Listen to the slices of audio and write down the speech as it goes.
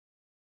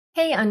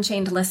Hey,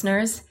 Unchained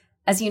listeners.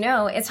 As you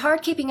know, it's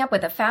hard keeping up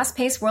with the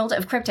fast-paced world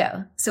of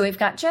crypto, so we've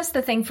got just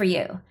the thing for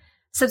you.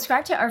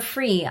 Subscribe to our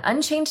free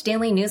Unchained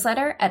daily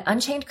newsletter at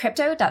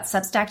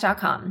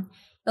unchainedcrypto.substack.com.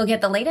 You'll get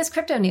the latest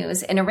crypto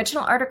news and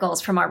original articles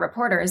from our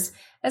reporters,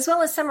 as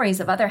well as summaries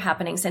of other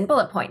happenings and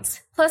bullet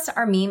points, plus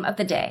our meme of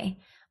the day,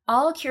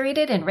 all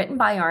curated and written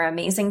by our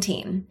amazing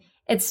team.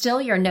 It's still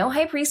your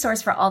no-hype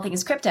resource for all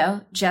things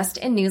crypto, just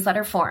in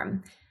newsletter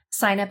form.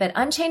 Sign up at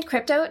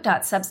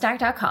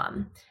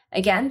unchainedcrypto.substack.com.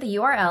 Again, the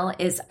URL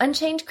is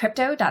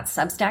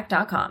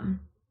unchainedcrypto.substack.com.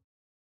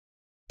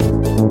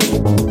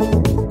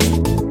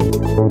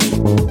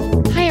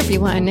 Hi,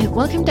 everyone.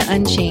 Welcome to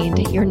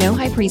Unchained, your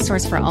no-hype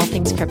resource for all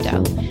things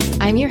crypto.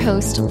 I'm your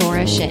host,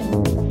 Laura Shin.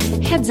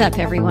 Heads up,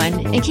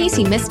 everyone. In case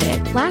you missed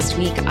it, last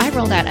week I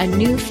rolled out a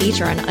new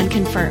feature on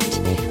Unconfirmed,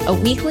 a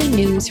weekly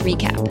news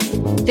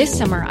recap. This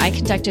summer, I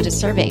conducted a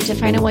survey to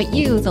find out what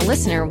you, the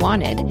listener,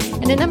 wanted,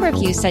 and a number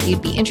of you said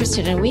you'd be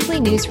interested in a weekly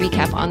news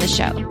recap on the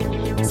show.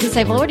 Since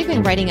I've already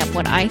been writing up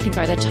what I think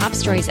are the top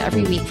stories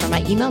every week for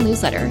my email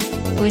newsletter,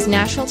 it was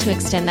natural to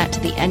extend that to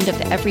the end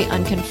of every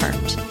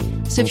Unconfirmed.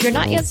 So if you're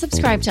not yet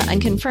subscribed to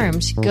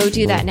Unconfirmed, go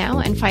do that now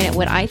and find out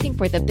what I think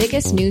were the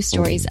biggest news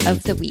stories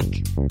of the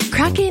week.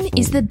 Kraken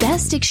is the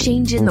best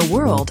exchange in the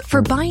world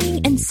for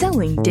buying and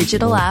selling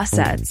digital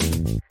assets.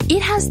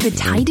 It has the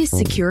tightest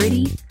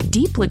security,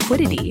 deep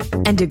liquidity,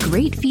 and a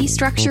great fee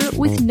structure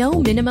with no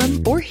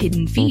minimum or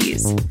hidden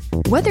fees.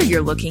 Whether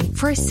you're looking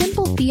for a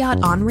simple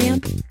fiat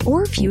on-ramp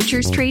or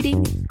futures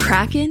trading,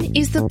 Kraken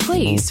is the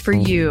place for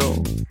you.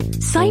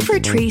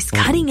 CipherTrace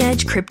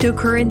cutting-edge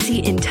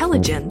cryptocurrency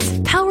intelligence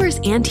powers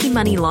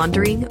anti-money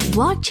laundering,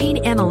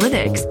 blockchain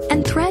analytics,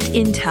 and threat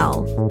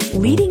intel.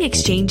 Leading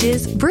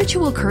exchanges,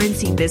 virtual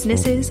currency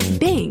businesses,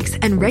 banks,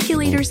 and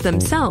regulators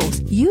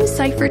themselves use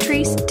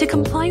CipherTrace to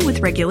comply with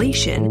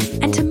regulation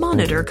and to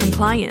monitor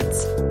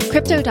compliance.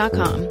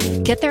 Crypto.com.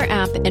 Get their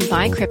app and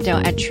buy crypto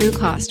at true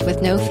cost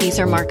with no fees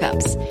or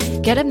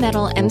markups. Get a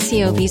Metal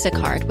MCO Visa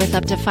card with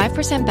up to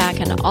 5% back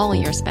on all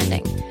your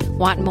spending.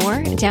 Want more?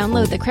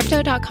 Download the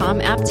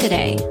Crypto.com app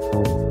today.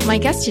 My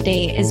guest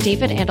today is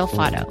David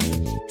Andolfatto,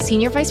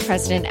 Senior Vice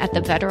President at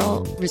the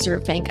Federal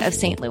Reserve Bank of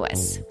St.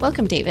 Louis.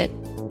 Welcome, David.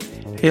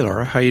 Hey,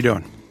 Laura. How you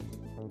doing?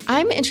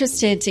 I'm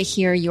interested to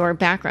hear your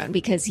background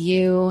because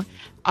you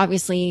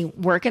obviously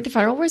work at the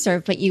Federal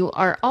Reserve, but you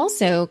are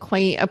also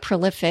quite a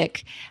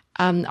prolific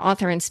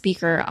author and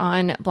speaker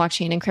on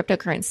blockchain and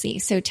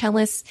cryptocurrency. So tell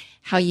us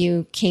how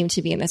you came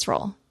to be in this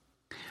role.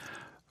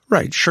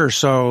 Right, sure.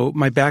 So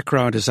my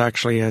background is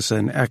actually as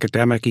an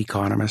academic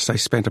economist. I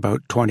spent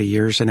about 20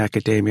 years in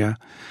academia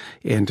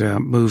and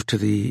moved to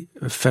the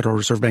Federal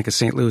Reserve Bank of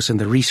St. Louis in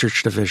the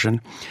research division,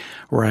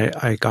 where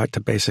I got to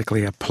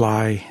basically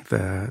apply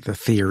the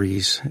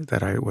theories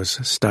that I was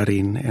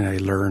studying and I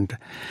learned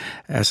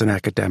as an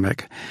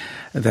academic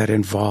that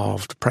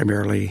involved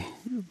primarily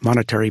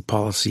monetary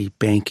policy,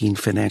 banking,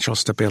 financial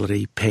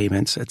stability,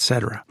 payments,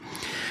 etc.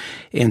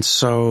 And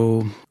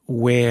so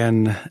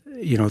when,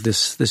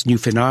 this new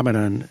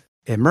phenomenon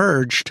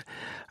emerged,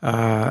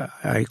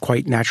 I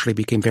quite naturally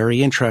became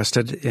very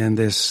interested in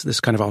this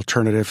kind of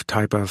alternative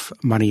type of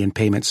money and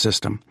payment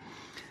system.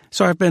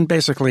 So I've been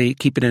basically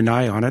keeping an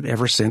eye on it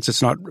ever since.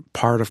 It's not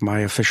part of my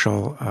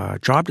official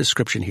job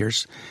description here.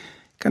 It's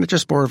kind of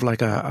just more of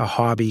like a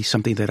hobby,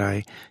 something that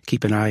I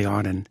keep an eye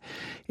on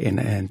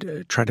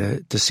and try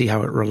to see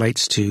how it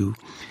relates to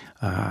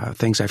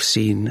things I've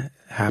seen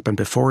happen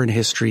before in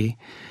history,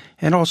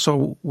 and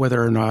also whether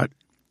or not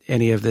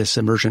any of this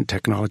emergent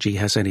technology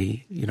has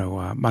any,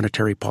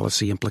 monetary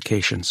policy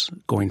implications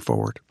going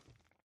forward.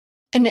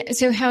 And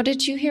so how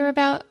did you hear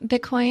about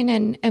Bitcoin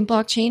and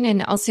blockchain?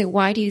 And also,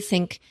 why do you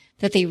think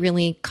that they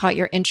really caught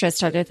your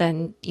interest other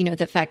than,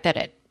 the fact that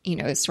it,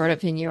 is sort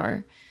of in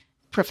your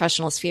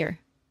professional sphere?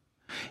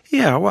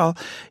 Yeah, well,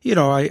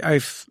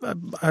 I've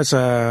as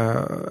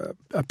a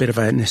bit of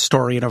an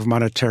historian of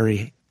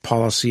monetary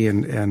policy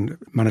and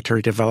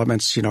monetary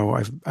developments,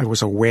 I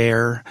was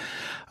aware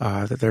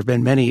that there have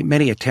been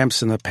many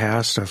attempts in the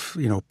past of,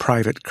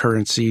 private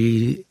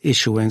currency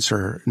issuance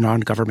or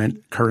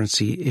non-government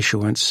currency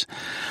issuance,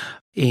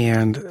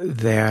 and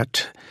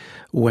that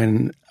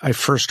when I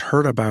first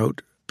heard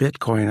about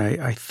Bitcoin,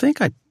 I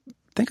think I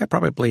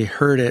probably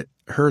heard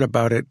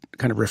about it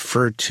kind of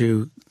referred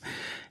to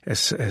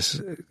as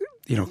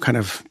kind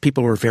of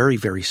people were very,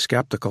 very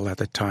skeptical at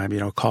the time,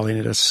 calling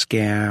it a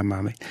scam.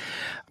 I mean,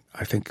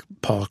 I think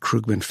Paul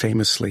Krugman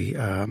famously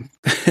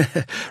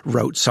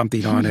wrote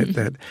something on it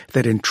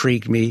that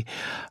intrigued me.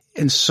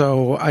 And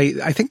so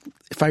I think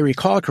if I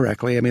recall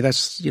correctly, I mean,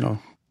 that's,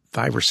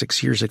 5 or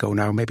 6 years ago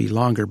now, maybe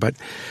longer, but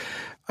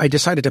I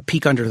decided to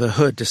peek under the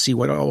hood to see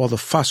what all the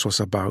fuss was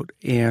about.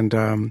 And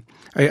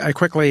I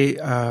quickly,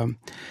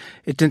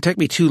 it didn't take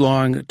me too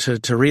long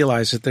to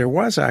realize that there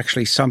was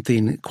actually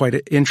something quite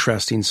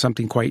interesting,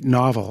 something quite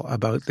novel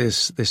about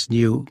this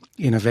new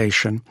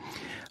innovation.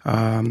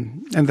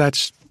 And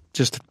that's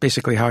just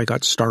basically how I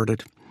got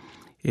started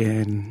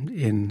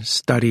in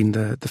studying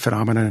the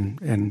phenomenon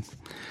and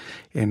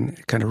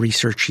kind of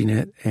researching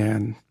it.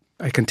 And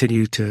I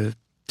continue to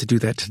do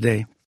that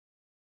today.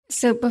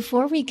 So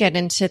before we get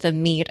into the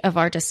meat of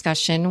our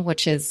discussion,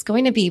 which is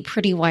going to be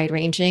pretty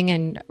wide-ranging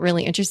and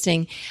really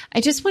interesting,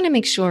 I just want to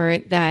make sure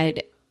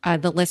that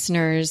the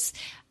listeners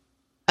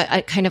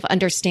kind of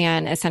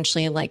understand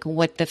essentially like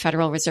what the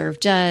Federal Reserve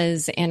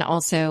does and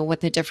also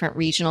what the different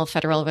regional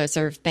Federal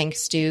Reserve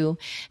banks do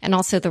and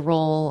also the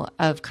role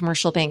of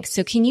commercial banks.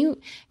 So can you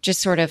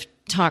just sort of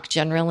talk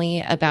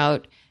generally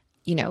about,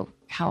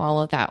 how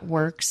all of that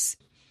works?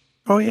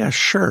 Oh, yeah,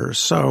 sure.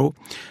 So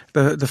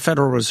the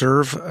Federal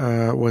Reserve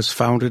was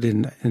founded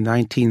in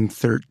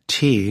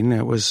 1913.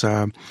 It was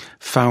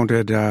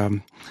founded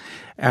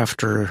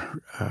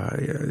after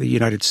the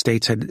United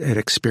States had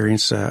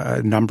experienced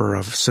a number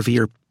of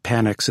severe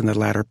panics in the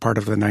latter part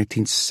of the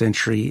 19th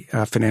century,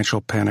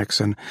 financial panics,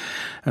 and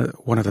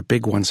one of the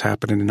big ones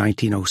happened in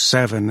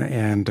 1907.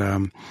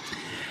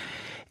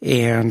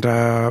 And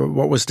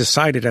what was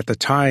decided at the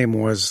time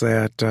was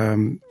that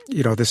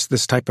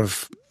this type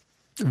of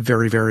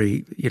very,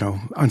 very,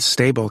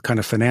 unstable kind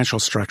of financial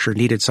structure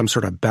needed some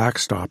sort of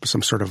backstop,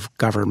 some sort of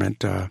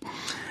government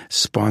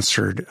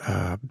sponsored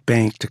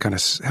bank to kind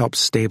of help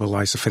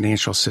stabilize the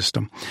financial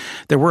system.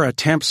 There were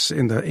attempts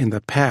in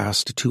the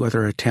past, two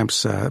other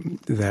attempts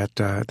that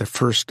the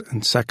first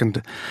and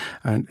second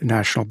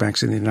national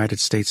banks in the United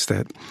States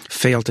that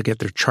failed to get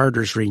their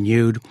charters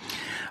renewed.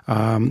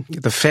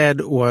 The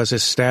Fed was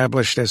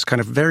established as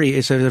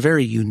it's a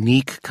very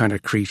unique kind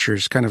of creature.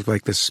 It's kind of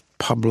like this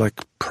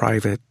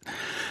public-private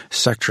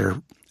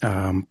sector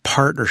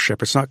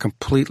partnership. It's not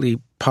completely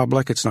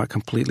public. It's not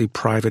completely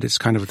private. It's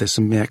kind of this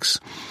mix.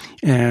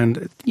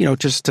 And,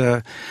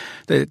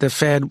 the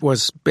Fed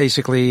was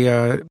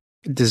basically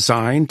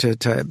designed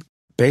to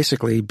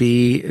basically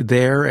be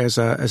there as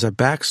a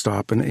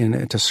backstop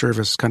and to serve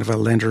as kind of a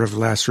lender of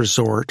last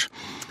resort,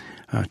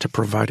 to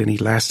provide an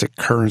elastic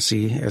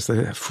currency, as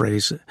the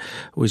phrase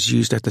was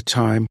used at the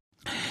time.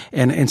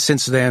 And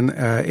since then,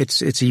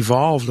 it's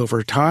evolved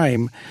over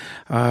time,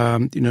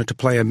 to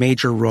play a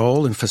major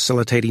role in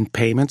facilitating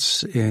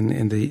payments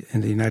in the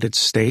United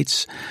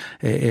States.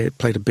 It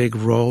played a big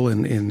role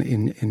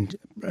in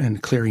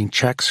clearing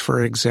checks,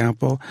 for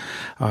example.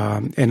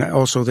 And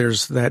also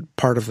there's that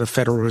part of the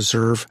Federal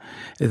Reserve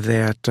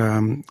that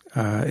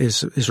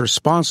is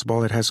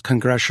responsible. It has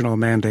congressional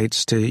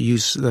mandates to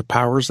use the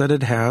powers that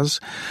it has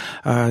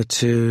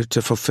to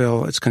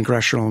fulfill its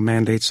congressional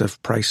mandates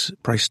of price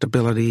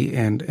stability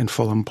and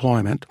full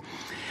employment.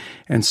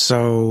 And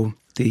so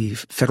the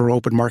Federal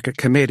Open Market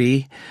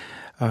Committee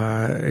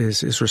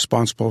is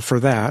responsible for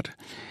that.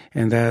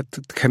 And that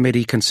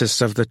committee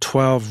consists of the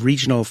 12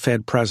 regional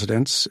Fed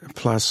presidents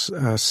plus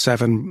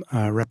 7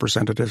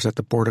 representatives at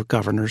the Board of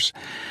Governors.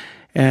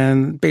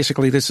 And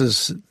basically this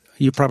is,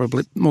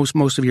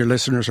 most of your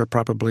listeners are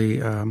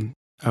probably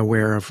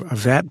aware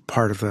of that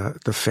part of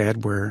the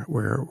Fed where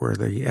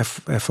the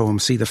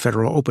FOMC, the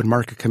Federal Open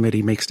Market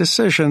Committee, makes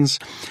decisions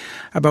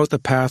about the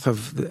path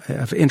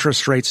of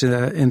interest rates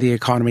in the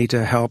economy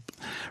to help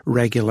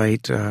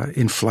regulate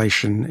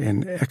inflation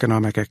and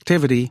economic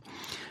activity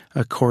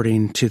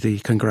according to the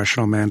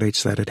congressional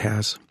mandates that it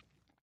has.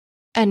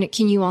 And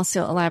can you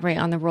also elaborate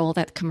on the role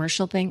that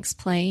commercial banks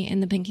play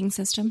in the banking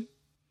system?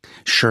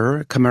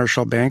 Sure.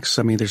 Commercial banks,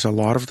 there's a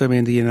lot of them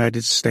in the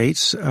United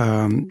States,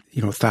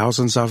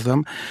 thousands of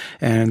them.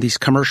 And these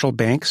commercial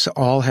banks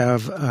all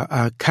have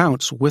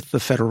accounts with the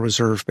Federal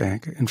Reserve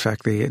Bank. In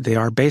fact, they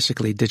are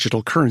basically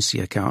digital currency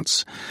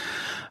accounts.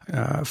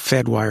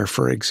 Fedwire,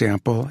 for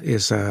example,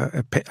 is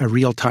a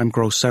real-time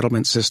gross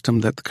settlement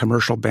system that the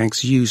commercial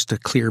banks use to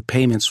clear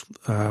payments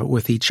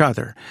with each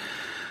other.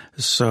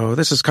 So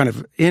this is kind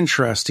of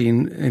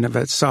interesting in of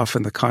itself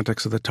in the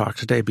context of the talk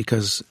today,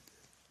 because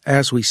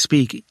as we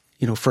speak,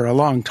 for a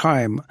long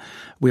time,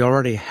 we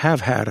already have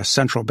had a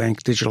central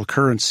bank digital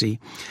currency,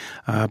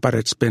 but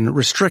it's been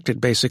restricted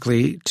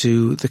basically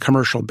to the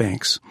commercial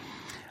banks.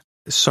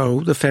 So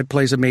the Fed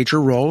plays a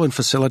major role in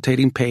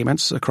facilitating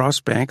payments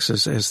across banks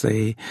as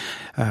they,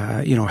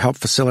 help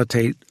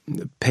facilitate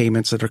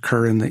payments that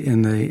occur in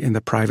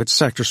the private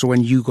sector. So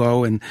when you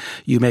go and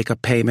you make a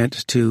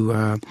payment to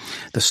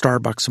the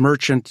Starbucks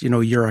merchant,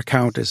 your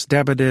account is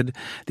debited,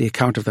 the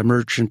account of the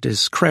merchant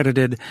is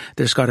credited.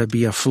 There's got to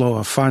be a flow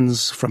of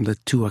funds from the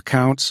two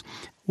accounts.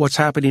 What's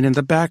happening in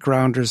the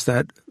background is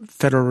that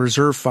Federal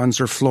Reserve funds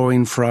are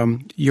flowing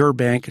from your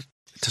bank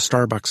to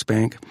Starbucks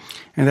Bank,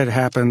 and that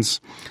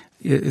happens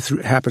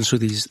through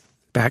these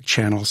back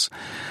channels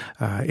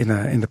in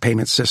the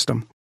payment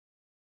system.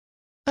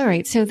 All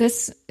right. So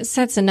this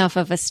sets enough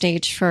of a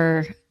stage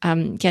for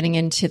getting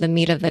into the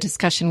meat of the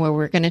discussion, where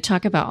we're going to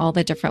talk about all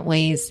the different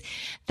ways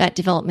that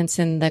developments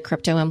in the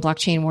crypto and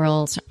blockchain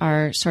world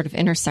are sort of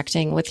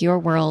intersecting with your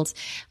world.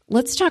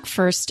 Let's talk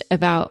first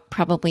about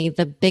probably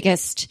the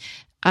biggest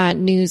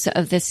news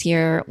of this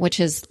year,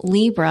 which is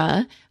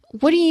Libra.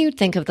 What do you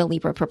think of the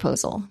Libra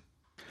proposal?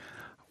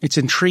 It's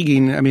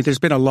intriguing. There's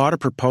been a lot of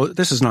proposals.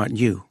 This is not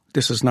new.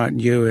 This is not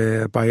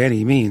new by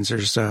any means.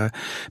 There's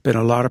been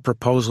a lot of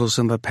proposals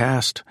in the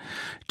past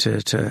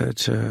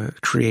to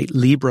create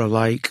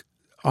Libra-like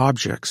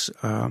objects.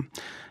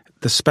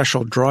 The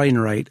special drawing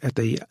right at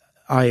the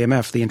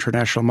IMF, the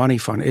International Money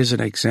Fund, is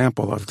an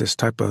example of this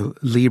type of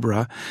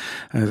Libra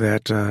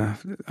that,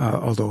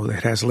 although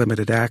it has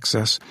limited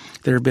access,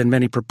 there have been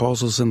many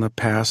proposals in the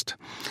past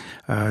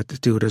to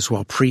do it as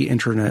well,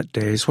 pre-internet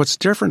days. What's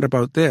different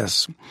about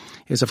this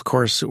is, of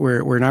course,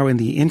 we're now in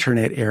the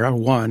internet era,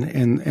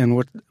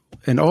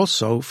 and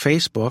also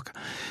Facebook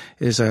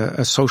is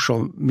a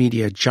social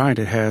media giant.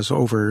 It has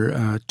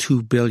over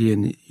 2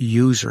 billion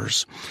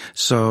users.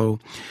 So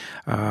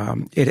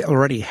it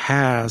already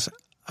has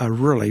a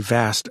really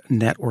vast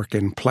network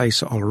in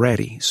place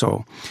already.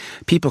 So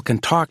people can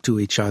talk to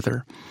each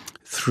other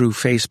through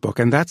Facebook.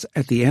 And that's,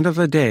 at the end of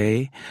the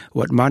day,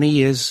 what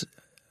money is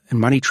and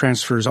money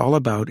transfer is all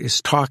about,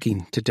 is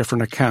talking to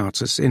different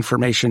accounts. It's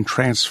information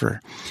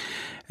transfer.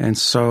 And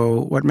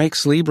so what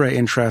makes Libra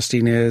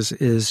interesting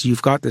is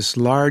you've got this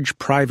large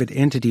private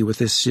entity with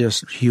this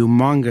just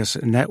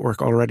humongous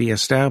network already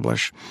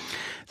established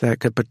that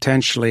could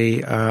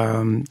potentially,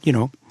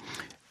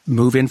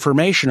 move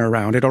information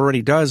around. It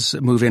already does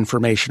move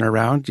information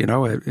around.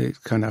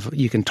 It kind of,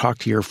 you can talk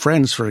to your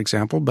friends, for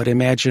example, but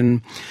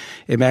imagine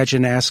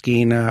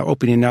asking,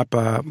 opening up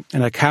an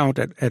account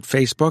at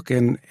Facebook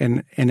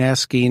and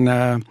asking,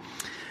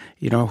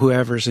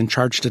 whoever's in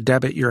charge to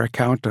debit your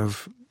account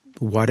of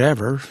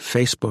whatever,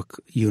 Facebook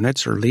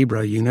units or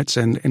Libra units,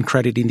 and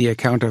crediting the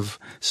account of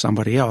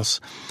somebody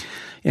else.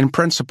 In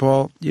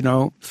principle,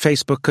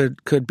 Facebook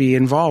could be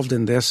involved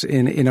in this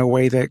in a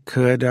way that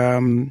could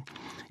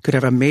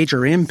have a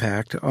major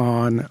impact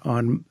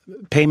on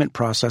payment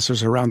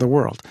processors around the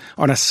world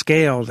on a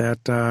scale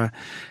that,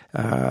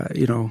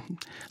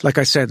 like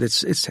I said,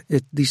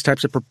 these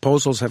types of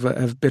proposals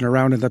have been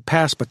around in the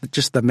past, but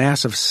just the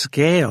massive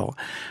scale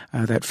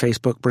that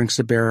Facebook brings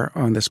to bear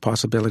on this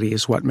possibility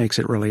is what makes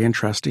it really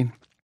interesting.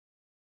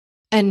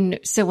 And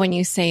so when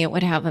you say it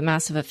would have a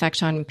massive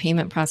effect on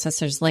payment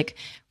processors,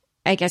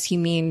 I guess you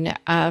mean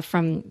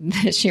from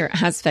the sheer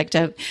aspect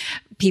of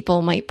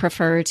people might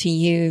prefer to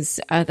use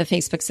the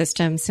Facebook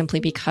system simply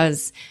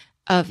because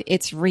of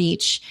its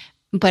reach.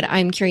 But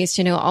I'm curious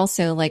to know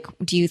also,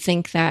 do you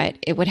think that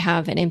it would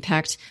have an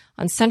impact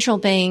on central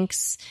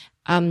banks?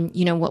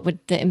 What would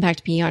the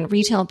impact be on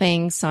retail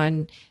banks,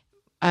 on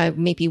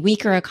maybe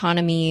weaker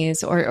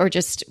economies, or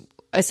just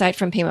aside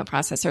from payment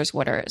processors,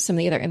 what are some of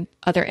the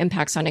other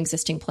impacts on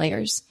existing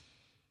players?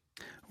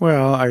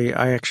 Well,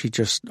 I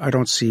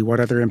don't see what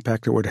other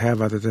impact it would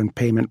have other than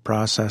payment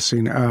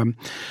processing.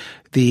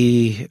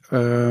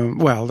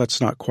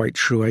 That's not quite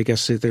true. I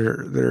guess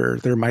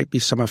there might be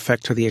some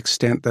effect to the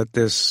extent that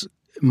this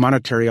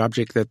monetary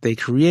object that they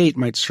create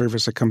might serve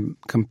as a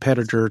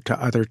competitor to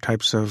other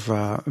types of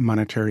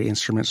monetary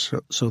instruments.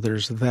 So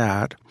there's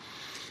that.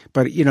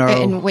 But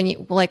and when you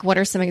what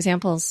are some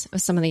examples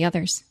of some of the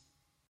others?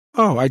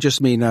 Oh, I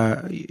just mean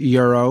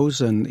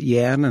euros and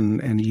yen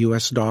and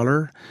U.S.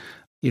 dollar.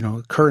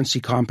 Currency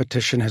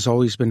competition has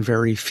always been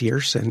very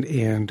fierce, and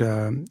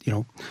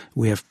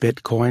we have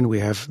Bitcoin, we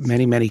have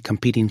many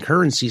competing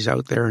currencies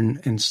out there,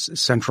 and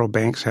central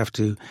banks have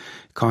to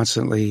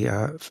constantly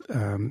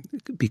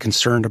be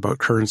concerned about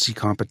currency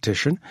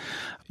competition.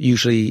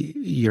 Usually,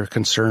 you're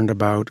concerned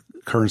about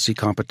currency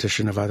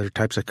competition of other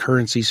types of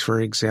currencies, for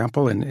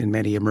example, in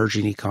many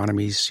emerging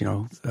economies,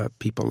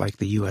 people like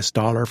the U.S.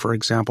 dollar, for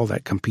example,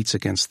 that competes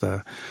against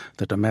the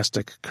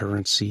domestic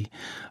currency.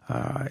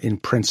 In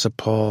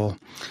principle,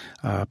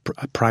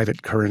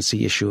 private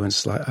currency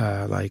issuance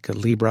like a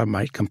Libra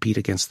might compete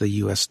against the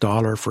U.S.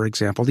 dollar, for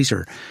example. These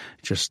are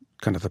just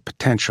kind of the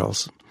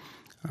potentials.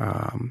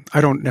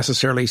 I don't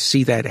necessarily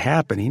see that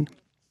happening.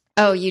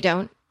 Oh, you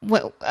don't?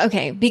 Well,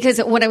 okay, because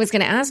what I was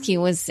going to ask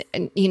you was,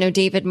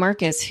 David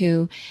Marcus,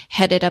 who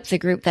headed up the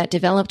group that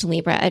developed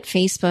Libra at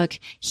Facebook,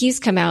 he's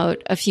come out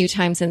a few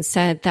times and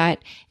said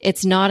that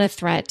it's not a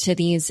threat to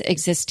these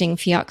existing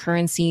fiat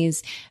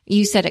currencies.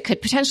 You said it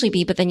could potentially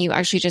be, but then you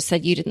actually just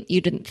said you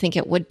didn't think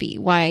it would be.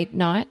 Why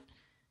not?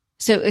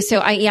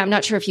 I'm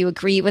not sure if you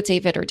agree with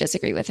David or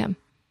disagree with him.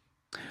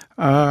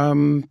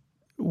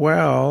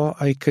 Well,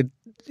 I could.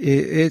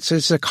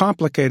 It's a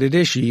complicated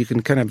issue.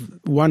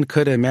 One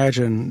could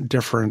imagine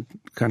different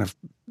kind of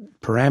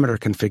parameter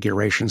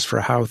configurations for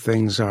how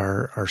things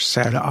are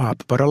set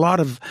up, but a lot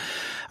of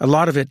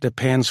it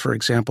depends, for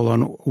example,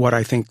 on what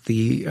I think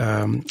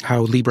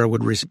how Libra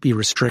would be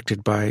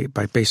restricted by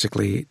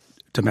basically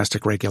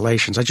domestic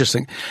regulations. I just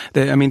think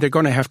that they're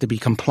going to have to be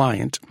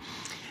compliant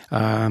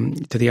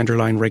to the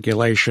underlying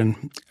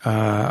regulation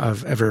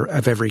of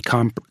every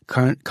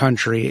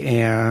country,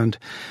 and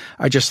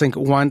I just think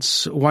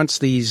once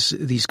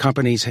these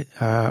companies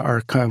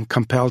are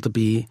compelled to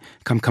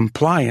become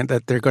compliant,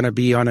 that they're going to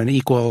be on an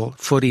equal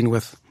footing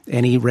with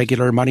any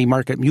regular money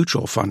market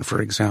mutual fund,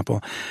 for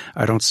example.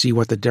 I don't see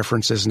what the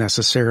difference is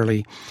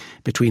necessarily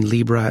between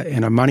Libra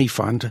and a money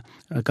fund,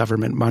 a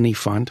government money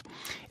fund,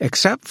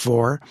 except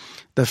for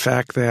the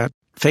fact that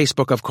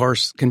Facebook, of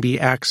course, can be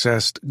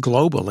accessed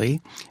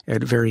globally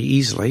very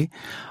easily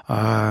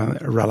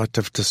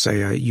relative to,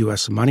 say, a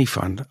U.S. money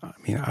fund.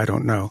 I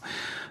don't know.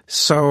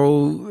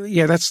 So,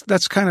 yeah,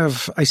 that's kind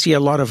of – I see a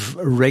lot of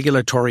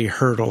regulatory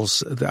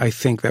hurdles, I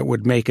think, that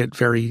would make it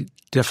very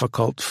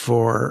difficult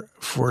for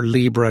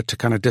Libra to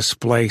kind of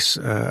displace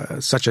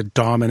such a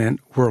dominant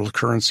world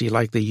currency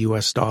like the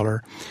U.S.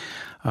 dollar,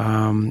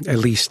 at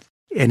least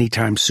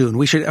anytime soon.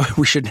 We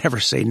should never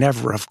say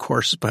never, of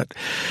course, but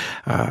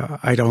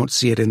I don't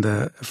see it in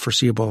the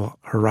foreseeable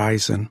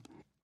horizon.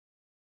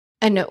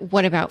 And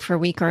what about for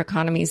weaker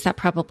economies? That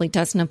probably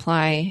doesn't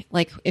apply.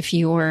 Like if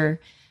you were,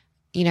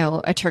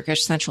 a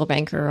Turkish central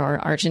banker or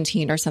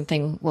Argentine or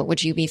something, what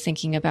would you be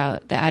thinking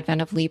about the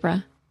advent of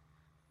Libra?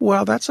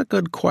 Well, that's a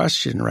good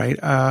question, right?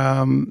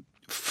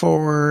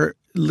 For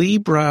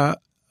Libra,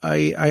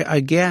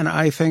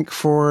 I think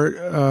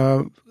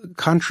for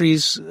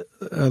countries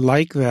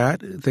like that,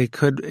 they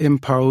could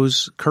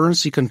impose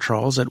currency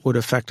controls that would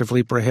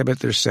effectively prohibit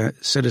their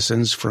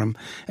citizens from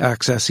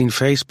accessing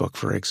Facebook,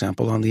 for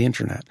example, on the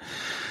internet.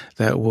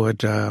 That would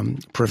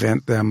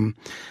prevent them.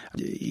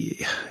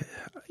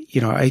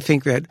 I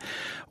think that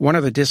one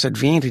of the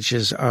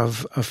disadvantages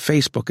of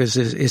Facebook is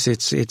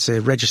it's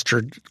a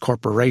registered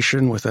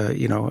corporation with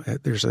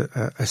there's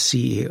a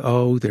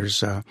CEO.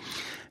 There's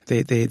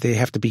they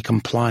have to be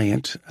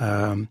compliant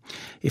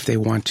if they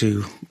want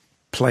to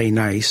play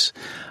nice,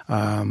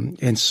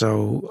 and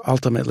so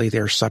ultimately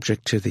they're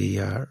subject to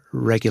the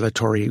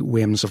regulatory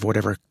whims of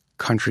whatever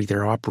country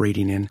they're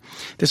operating in.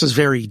 This is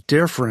very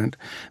different,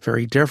 say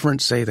from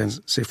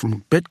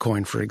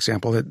Bitcoin, for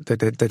example,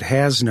 that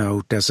has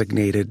no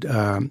designated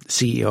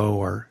CEO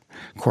or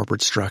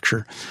corporate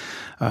structure.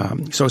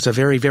 So it's a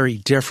very, very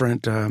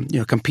different,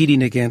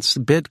 competing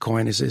against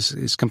Bitcoin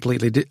is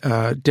completely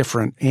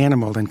different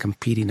animal than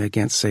competing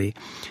against, say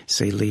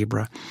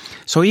Libra.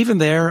 So even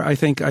there, I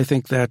think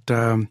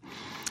that,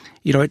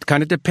 it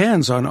kind of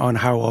depends on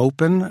how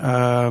open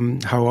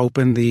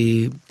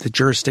the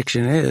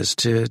jurisdiction is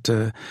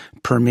to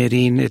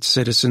permitting its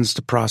citizens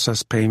to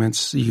process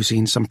payments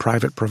using some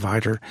private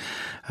provider,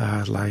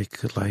 like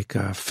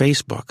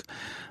Facebook.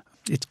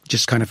 It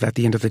just kind of, at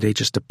the end of the day,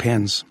 just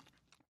depends.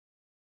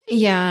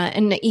 Yeah.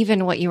 And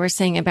even what you were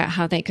saying about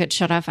how they could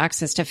shut off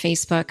access to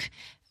Facebook,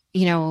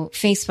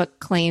 Facebook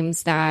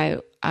claims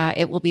that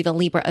it will be the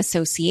Libra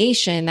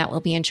Association that will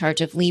be in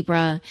charge of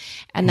Libra,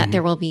 and that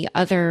there will be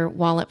other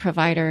wallet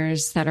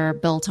providers that are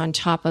built on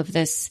top of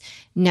this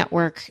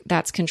network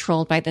that's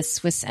controlled by the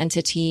Swiss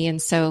entity.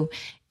 And so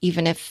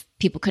even if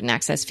people couldn't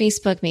access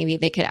Facebook, maybe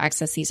they could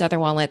access these other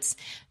wallets.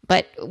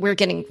 But we're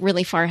getting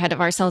really far ahead of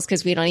ourselves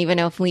because we don't even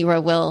know if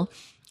Libra will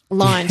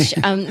launch.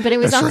 But it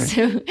was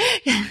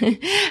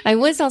I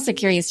was also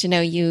curious to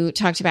know, you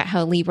talked about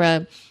how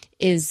Libra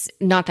is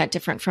not that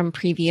different from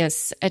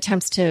previous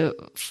attempts to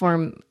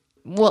form,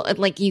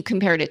 like you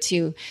compared it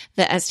to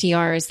the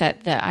SDRs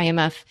that the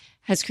IMF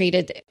has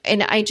created.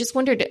 And I just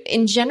wondered,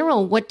 in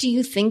general, what do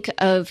you think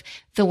of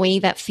the way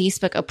that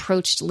Facebook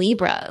approached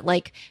Libra?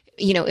 Like,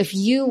 if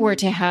you were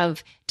to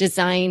have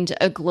designed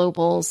a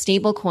global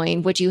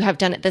stablecoin, would you have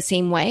done it the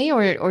same way?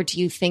 Or do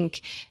you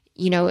think,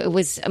 it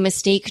was a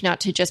mistake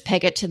not to just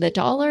peg it to the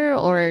dollar,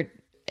 or,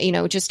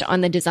 just on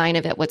the design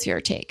of it? What's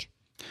your take?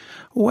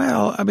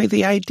 Well, I mean,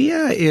 the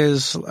idea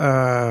is,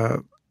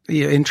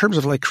 in terms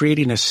of like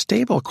creating a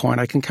stable coin,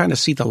 I can kind of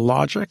see the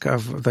logic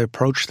of the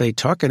approach they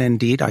took. And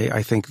indeed,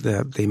 I think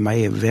that they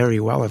may have very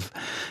well have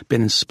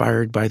been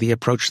inspired by the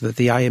approach that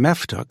the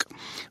IMF took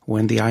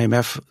when the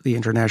IMF, the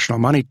International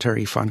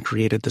Monetary Fund,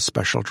 created the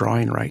special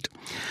drawing right.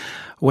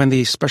 When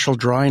the special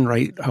drawing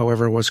right,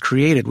 however, was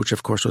created, which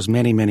of course was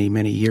many, many,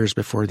 many years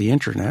before the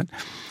internet,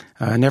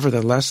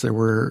 nevertheless, there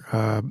were,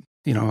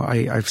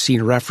 I've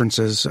seen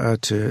references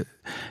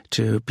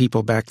to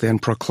people back then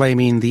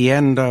proclaiming the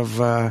end of,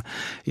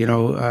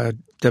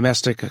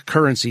 domestic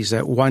currencies,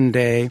 that one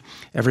day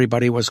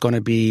everybody was going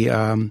to be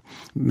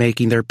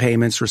making their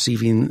payments,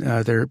 receiving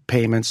their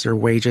payments, their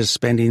wages,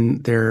 spending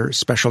their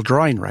special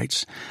drawing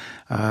rights,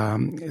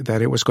 that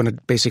it was going to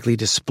basically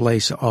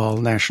displace all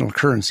national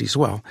currencies.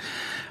 Well,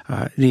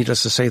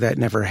 needless to say, that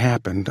never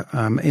happened.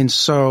 And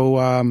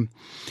so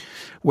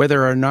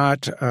whether or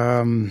not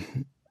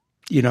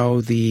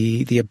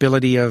the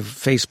ability of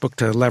Facebook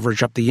to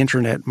leverage up the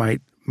internet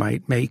might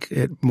make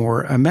it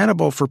more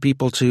amenable for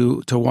people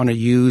to want to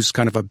use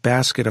kind of a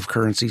basket of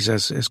currencies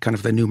as kind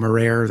of the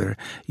numeraire, the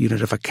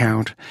unit of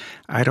account.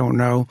 I don't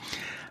know.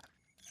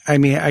 I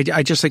mean,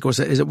 I just think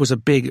it was a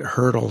big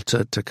hurdle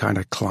to kind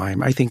of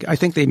climb. I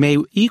think they may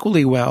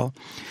equally well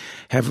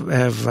have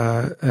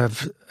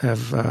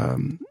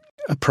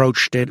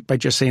approached it by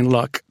just saying,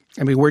 look,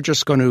 I mean, we're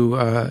just going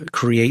to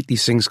create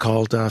these things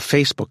called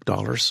Facebook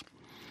dollars.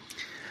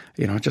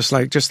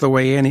 Just the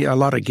way a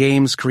lot of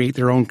games create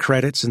their own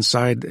credits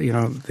inside,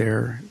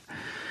 their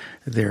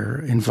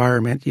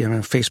environment.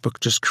 Facebook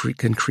just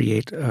can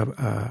create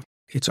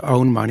its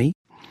own money.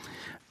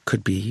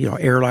 Could be,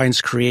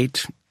 airlines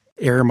create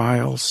air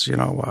miles.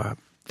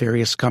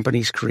 Various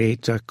companies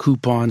create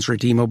coupons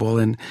redeemable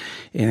in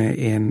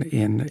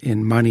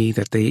money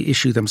that they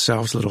issue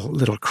themselves,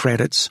 little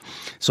credits.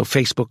 So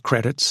Facebook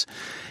credits.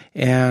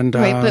 And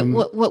right,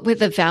 but what would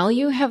the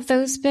value have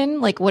those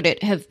been? Like, would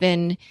it have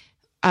been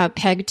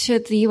pegged to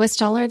the U.S.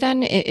 dollar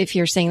then, if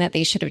you're saying that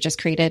they should have just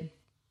created,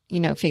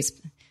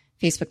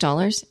 Facebook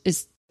dollars?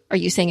 Are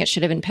you saying it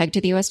should have been pegged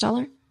to the US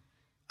dollar?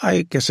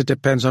 I guess it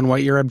depends on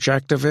what your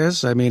objective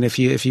is. I mean, if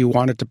you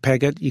wanted to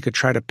peg it, you could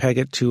try to peg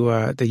it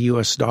to the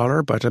US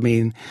dollar. But I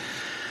mean,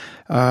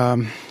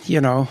 I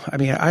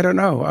don't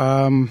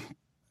know.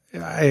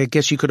 I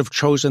guess you could have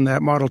chosen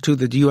that model too.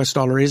 The U.S.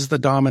 dollar is the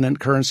dominant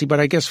currency, but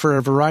I guess for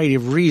a variety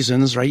of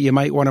reasons, right? You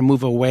might want to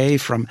move away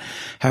from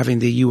having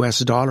the U.S.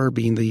 dollar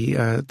being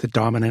the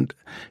dominant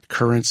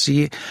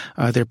currency.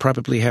 They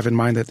probably have in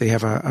mind that they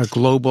have a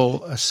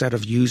global set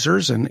of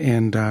users,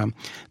 and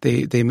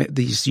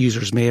these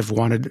users may have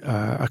wanted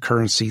a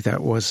currency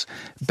that was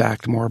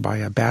backed more by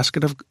a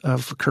basket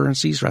of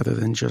currencies rather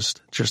than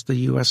just the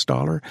U.S.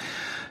 dollar.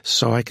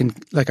 So I can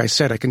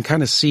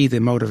kind of see the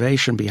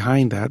motivation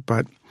behind that,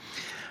 but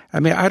I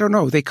mean, I don't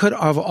know. They could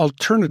have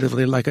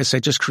alternatively, like I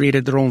said, just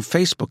created their own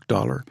Facebook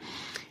dollar.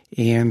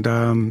 And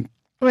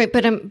right,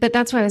 but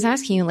that's why I was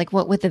asking you, like,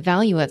 what would the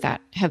value of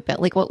that have been?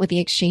 Like, what would the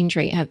exchange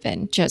rate have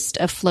been? Just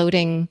a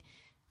floating?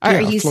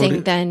 Are you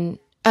saying then?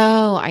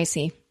 Oh, I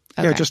see.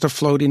 Okay. Yeah, just a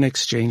floating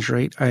exchange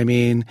rate. I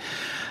mean,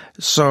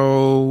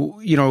 so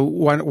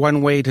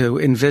one way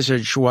to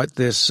envisage what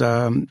this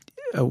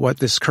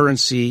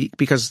currency,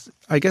 because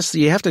I guess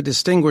you have to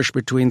distinguish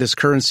between this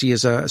currency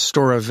as a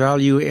store of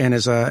value and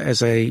as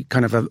a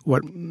kind of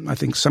what I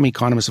think some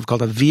economists have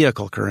called a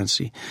vehicle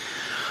currency.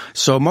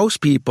 So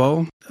most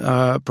people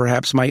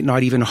perhaps might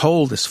not even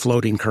hold this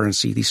floating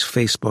currency, these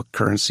Facebook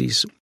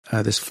currencies,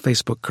 this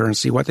Facebook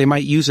currency. What they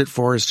might use it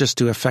for is just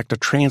to effect a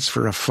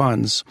transfer of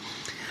funds.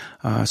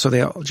 So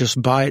they'll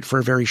just buy it for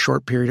a very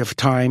short period of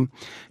time,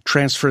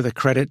 transfer the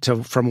credit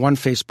from one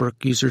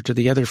Facebook user to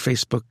the other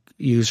Facebook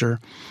user,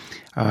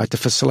 to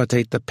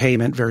facilitate the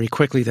payment very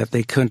quickly that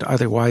they couldn't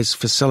otherwise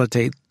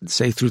facilitate,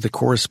 say, through the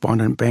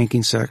correspondent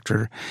banking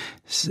sector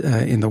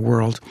in the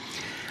world.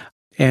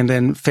 And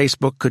then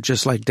Facebook could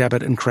just like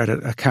debit and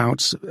credit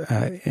accounts,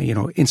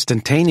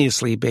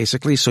 instantaneously,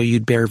 basically. So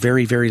you'd bear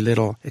very, very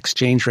little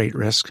exchange rate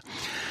risk.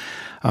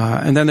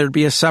 And then there'd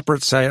be a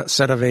separate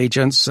set of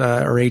agents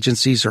or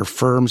agencies or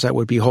firms that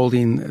would be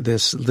holding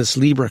this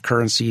Libra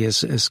currency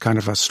as kind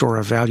of a store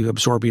of value,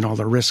 absorbing all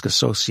the risk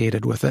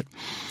associated with it.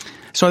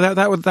 So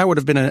that would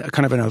have been a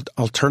kind of an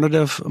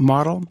alternative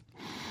model.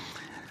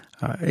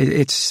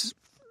 It's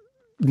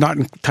not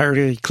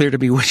entirely clear to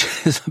me which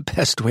is the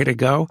best way to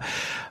go.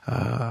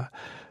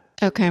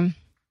 Okay.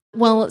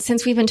 Well,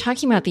 since we've been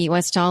talking about the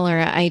U.S. dollar,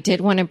 I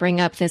did want to bring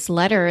up this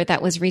letter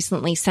that was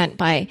recently sent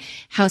by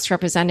House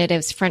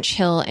Representatives French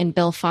Hill and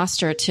Bill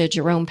Foster to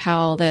Jerome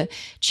Powell, the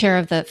chair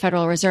of the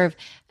Federal Reserve.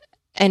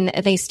 And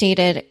they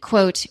stated,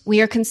 quote,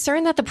 "We are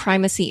concerned that the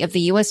primacy of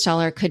the U.S.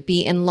 dollar could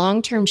be in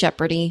long-term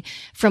jeopardy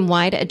from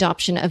wide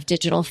adoption of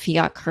digital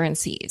fiat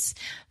currencies."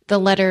 The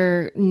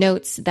letter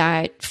notes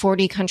that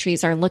 40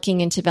 countries are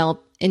looking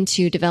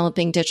into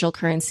developing digital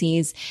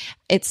currencies.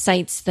 It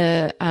cites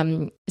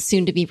the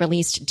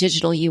soon-to-be-released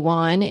digital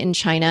yuan in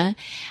China.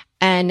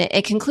 And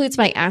it concludes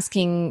by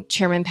asking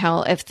Chairman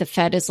Powell if the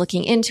Fed is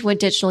looking into a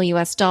digital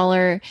U.S.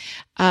 dollar,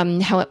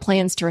 how it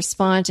plans to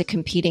respond to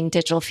competing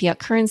digital fiat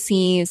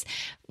currencies,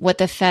 what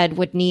the Fed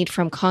would need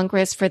from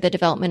Congress for the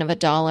development of a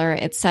dollar,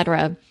 et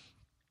cetera.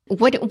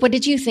 What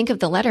did you think of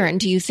the letter? And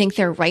do you think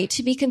they're right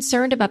to be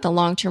concerned about the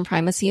long-term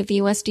primacy of the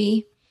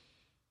USD?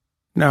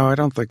 No, I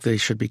don't think they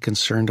should be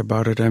concerned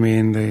about it. I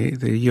mean,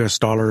 the U.S.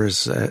 dollar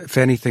is, if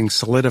anything,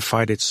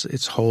 solidified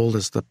its hold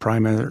as the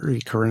primary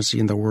currency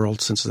in the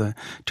world since the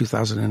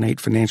 2008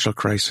 financial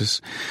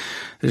crisis.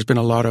 There's been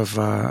a lot of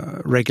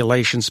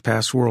regulations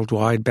passed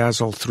worldwide,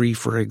 Basel III,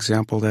 for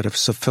example, that have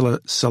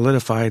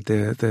solidified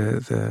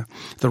the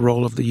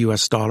role of the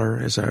U.S. dollar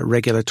as a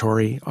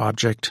regulatory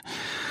object.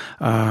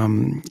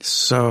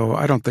 So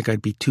I don't think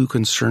I'd be too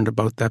concerned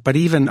about that. But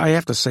I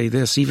have to say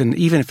this, even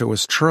if it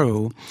was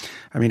true,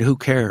 I mean, who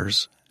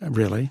cares,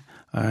 really?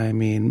 I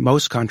mean,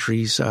 most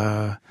countries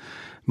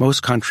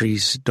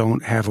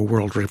don't have a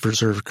world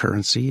reserve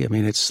currency. I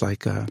mean, it's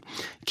like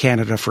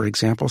Canada, for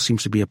example,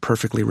 seems to be a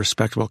perfectly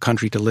respectable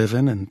country to live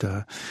in,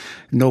 and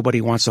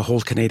nobody wants to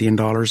hold Canadian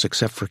dollars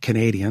except for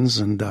Canadians.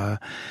 And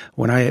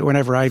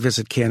whenever I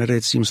visit Canada,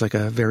 it seems like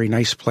a very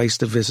nice place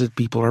to visit.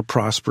 People are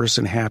prosperous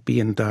and happy,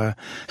 and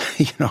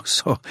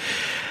so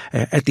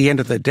at the end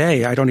of the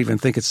day, I don't even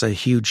think it's a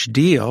huge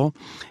deal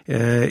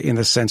in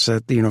the sense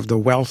that the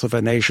wealth of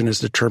a nation is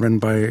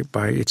determined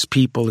by its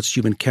people, its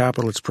human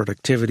capital, its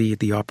productivity,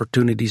 the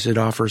opportunities it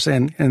offers,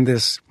 and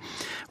this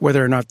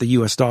whether or not the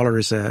U.S. dollar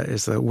is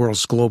the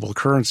world's global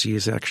currency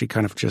is actually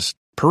kind of just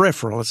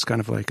peripheral. It's kind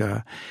of like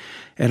an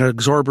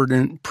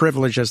exorbitant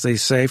privilege, as they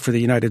say, for the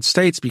United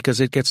States because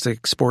it gets to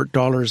export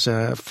dollars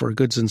for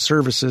goods and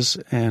services,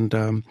 and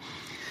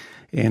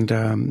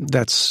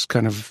that's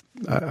kind of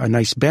a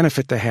nice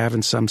benefit to have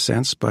in some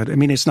sense. But I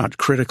mean, it's not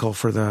critical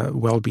for the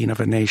well-being of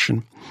a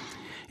nation.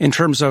 In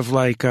terms of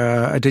like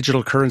a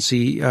digital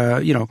currency,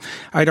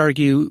 I'd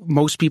argue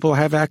most people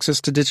have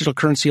access to digital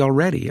currency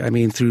already. I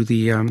mean, through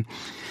the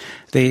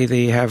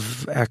they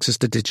have access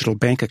to digital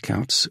bank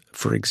accounts,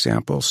 for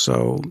example.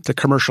 So the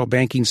commercial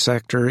banking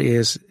sector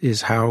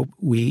is how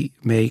we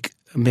make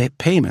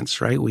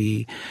payments, right?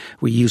 We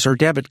use our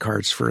debit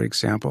cards, for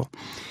example.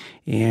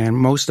 And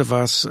most of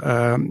us,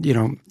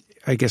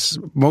 I guess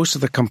most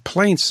of the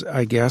complaints,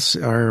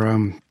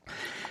 are,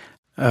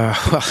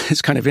 well,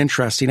 it's kind of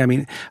interesting. I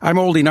mean, I'm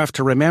old enough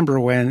to remember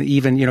when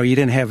even, you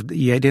didn't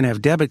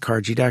have debit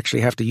cards. You'd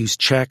actually have to use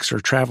checks or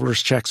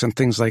traveler's checks and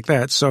things like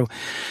that. So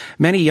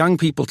many young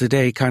people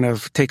today kind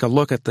of take a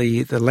look at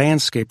the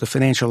landscape, the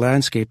financial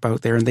landscape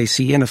out there, and they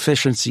see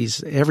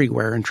inefficiencies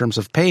everywhere in terms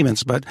of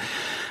payments. But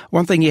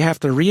one thing you have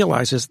to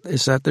realize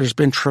is that there's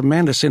been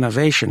tremendous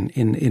innovation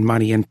in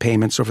money and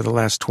payments over the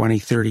last 20,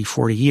 30,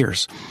 40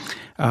 years.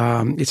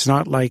 It's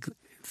not like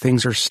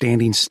things are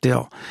standing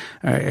still.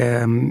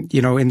 In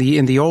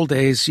the old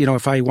days,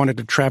 if I wanted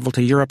to travel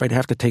to Europe, I'd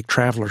have to take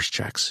traveler's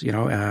checks.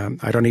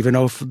 I don't even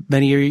know if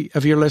many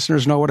of your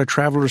listeners know what a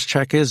traveler's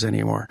check is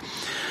anymore.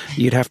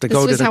 You'd have to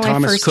go to the Thomas Cook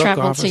office. This was how I first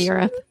traveled to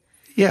Europe.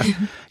 Yeah.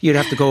 You'd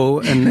have to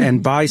go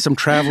and buy some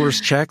traveler's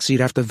checks.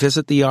 You'd have to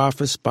visit the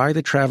office, buy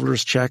the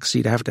traveler's checks.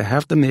 You'd have to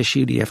have them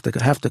issued. You'd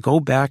have to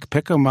go back,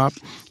 pick them up.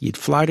 You'd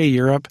fly to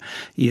Europe.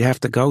 You'd have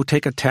to go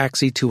take a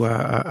taxi to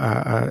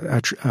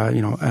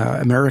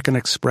American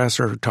Express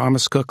or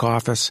Thomas Cook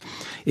office.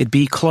 It'd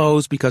be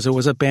closed because it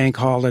was a bank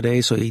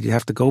holiday, so you'd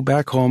have to go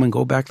back home and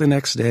go back the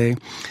next day.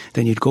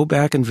 Then you'd go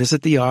back and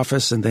visit the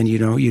office, and then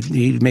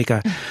you'd make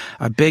a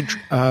big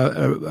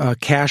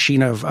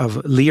cashing of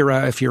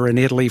lira if you're in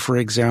Italy,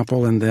 for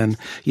example, and then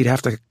you'd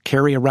have to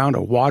carry around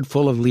a wad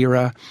full of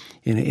lira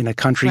in a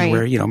country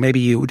where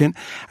maybe you didn't.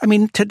 I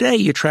mean, today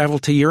you travel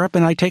to Europe,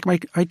 and I take my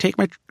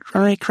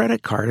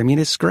credit card. I mean,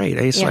 it's great.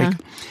 It's like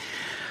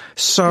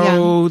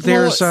so. Yeah.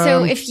 There's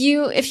so if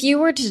you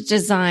were to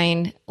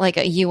design like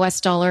a US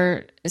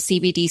dollar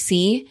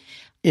CBDC.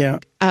 Yeah.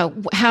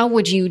 How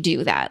would you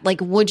do that?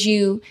 Like,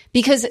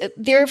 because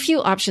there are a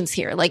few options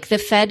here. Like the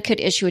Fed could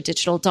issue a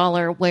digital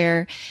dollar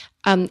where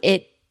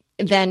it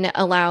then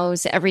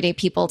allows everyday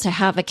people to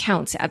have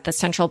accounts at the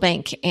central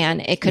bank,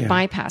 and it could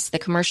bypass the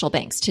commercial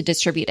banks to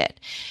distribute it.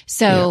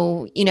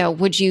 So,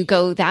 would you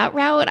go that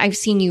route? I've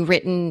seen you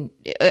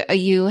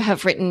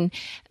have written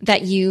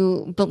that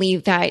you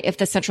believe that if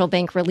the central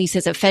bank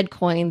releases a Fed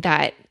coin,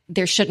 that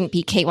there shouldn't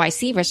be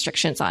KYC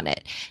restrictions on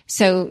it.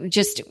 So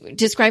just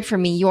describe for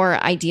me your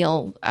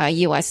ideal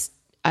US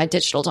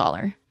digital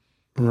dollar.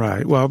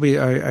 Right. Well,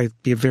 I'd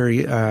be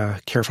very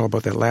careful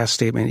about that last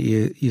statement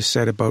you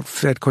said about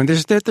FedCoin.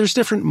 There's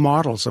different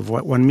models of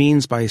what one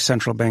means by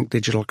central bank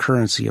digital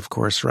currency, of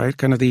course, right?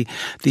 Kind of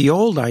the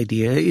old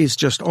idea is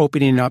just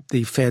opening up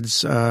the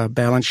Fed's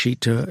balance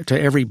sheet to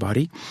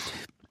everybody,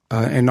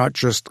 and not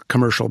just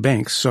commercial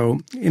banks. So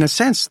in a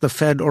sense, the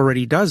Fed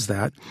already does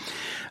that.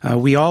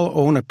 We all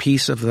own a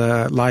piece of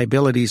the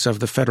liabilities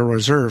of the Federal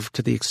Reserve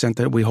to the extent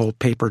that we hold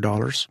paper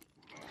dollars.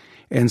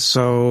 And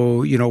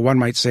so, one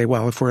might say,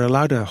 well, if we're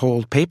allowed to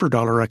hold paper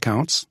dollar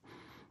accounts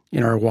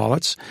in our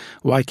wallets,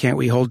 why can't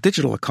we hold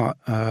digital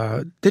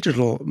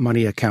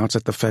money accounts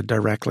at the Fed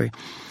directly?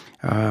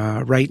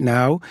 Right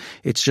now,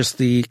 it's just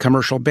the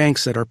commercial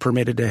banks that are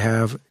permitted to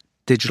have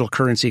digital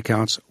currency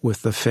accounts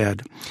with the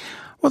Fed.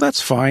 Well,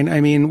 that's fine. I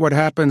mean, what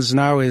happens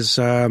now is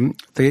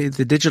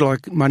the digital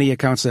money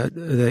accounts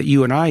that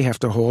you and I have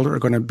to hold are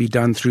going to be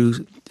done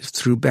through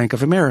Bank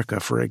of America,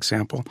 for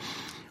example,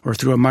 or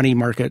through a money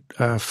market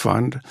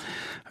fund,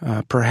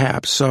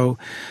 perhaps. So,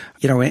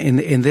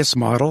 in this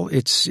model,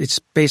 it's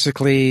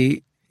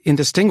basically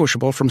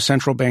indistinguishable from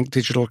central bank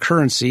digital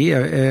currency,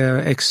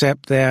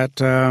 except that,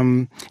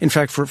 in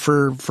fact,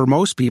 for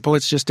most people,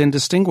 it's just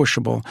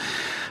indistinguishable.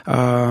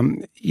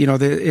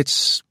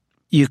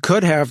 You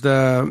could have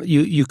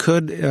you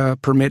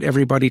could permit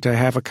everybody to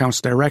have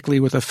accounts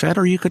directly with the Fed,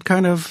 or you could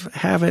kind of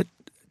have it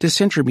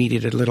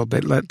disintermediated a little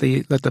bit. Let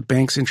the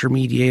banks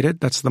intermediate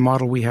it. That's the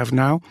model we have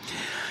now.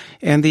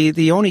 And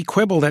the only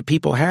quibble that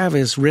people have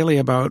is really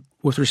about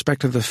with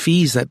respect to the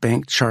fees that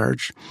banks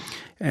charge,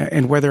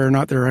 and whether or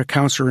not their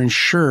accounts are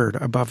insured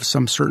above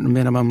some certain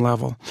minimum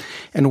level,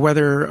 and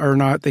whether or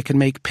not they can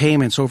make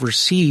payments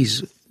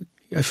overseas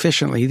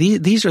efficiently.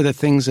 These are the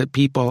things that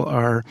people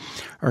are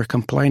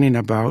complaining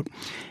about,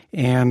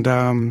 and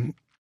I'm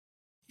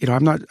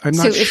not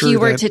So if sure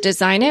you were to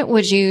design it,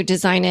 would you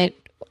design it,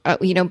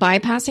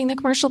 bypassing the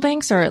commercial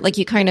banks, or like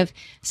you kind of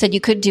said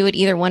you could do it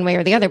either one way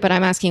or the other? But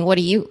I'm asking, what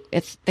do you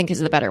think is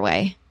the better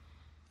way?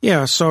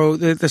 Yeah, so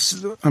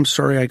I'm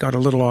sorry, I got a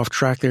little off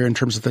track there in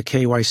terms of the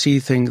KYC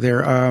thing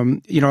there.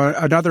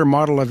 Another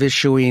model of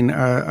issuing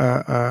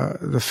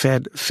the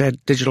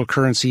Fed digital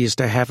currency is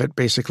to have it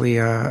basically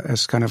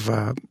as kind of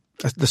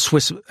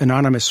the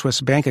anonymous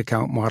Swiss bank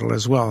account model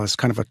as well, as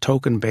kind of a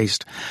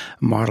token-based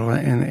model,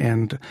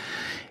 and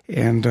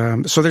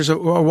so there's a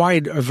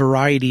wide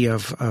variety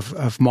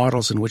of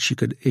models in which you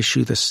could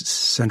issue this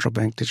central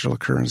bank digital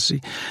currency.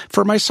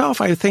 For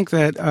myself, I think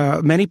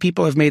that many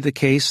people have made the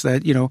case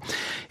that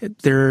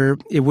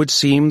it would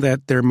seem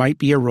that there might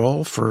be a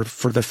role for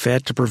the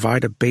Fed to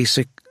provide a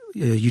basic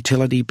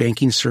utility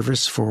banking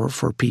service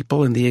for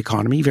people in the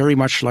economy, very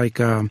much like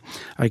I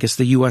guess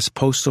the U.S.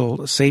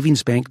 Postal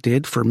Savings Bank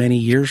did for many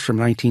years from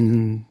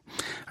 1913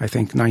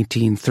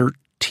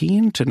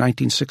 to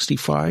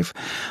 1965.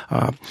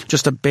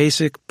 Just a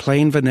basic,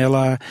 plain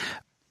vanilla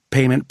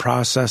payment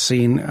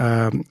processing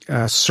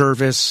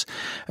service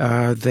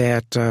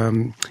that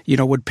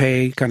would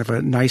pay kind of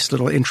a nice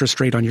little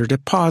interest rate on your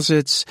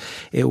deposits.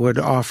 It would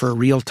offer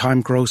real-time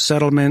gross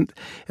settlement.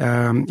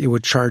 It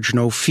would charge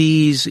no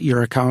fees.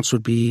 Your accounts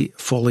would be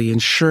fully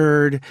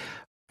insured.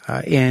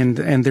 And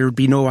there would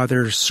be no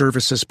other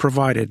services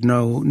provided,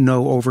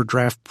 no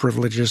overdraft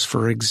privileges,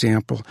 for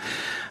example.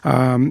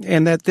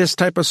 And that this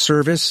type of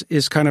service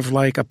is kind of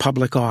like a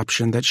public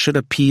option that should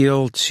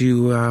appeal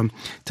to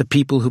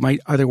people who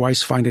might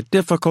otherwise find it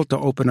difficult to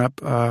open up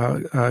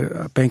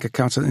bank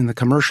accounts in the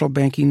commercial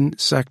banking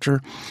sector.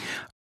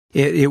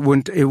 It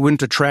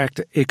wouldn't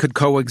attract, it could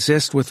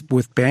coexist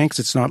with banks.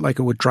 It's not like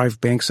it would drive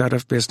banks out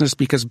of business,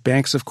 because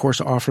banks, of course,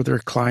 offer their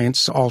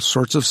clients all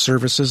sorts of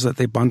services that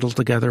they bundle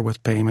together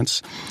with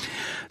payments.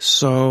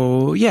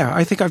 So, yeah,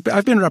 I think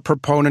I've been a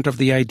proponent of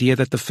the idea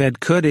that the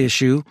Fed could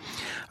issue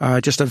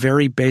just a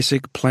very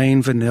basic,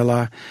 plain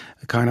vanilla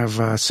kind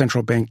of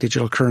central bank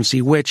digital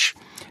currency, which,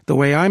 the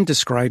way I'm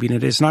describing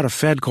it, is not a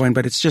Fed coin,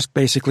 but it's just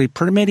basically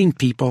permitting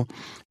people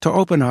to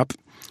open up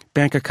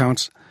bank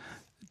accounts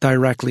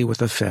directly with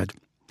the Fed.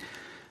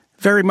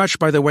 Very much,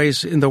 by the way,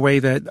 in the way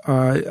that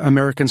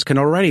Americans can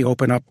already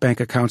open up bank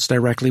accounts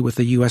directly with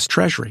the U.S.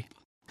 Treasury.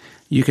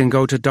 You can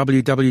go to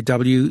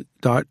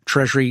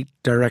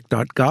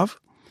www.treasurydirect.gov,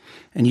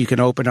 and you can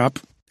open up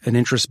an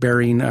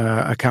interest-bearing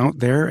account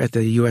there at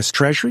the U.S.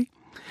 Treasury.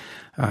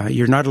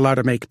 You're not allowed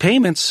to make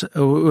payments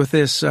with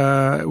these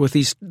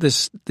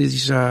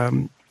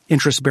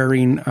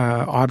interest-bearing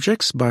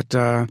objects, but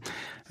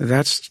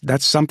that's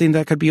something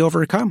that could be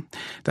overcome.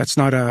 That's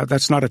not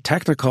a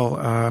technical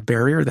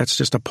barrier. That's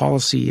just a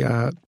policy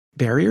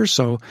barrier.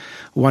 So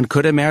one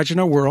could imagine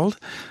a world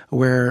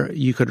where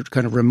you could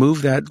kind of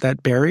remove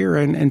that barrier,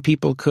 and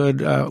people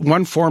could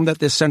one form that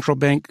this central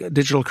bank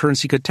digital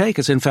currency could take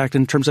is, in fact,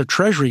 in terms of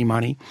treasury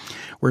money,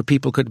 where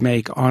people could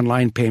make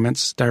online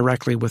payments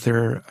directly with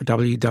their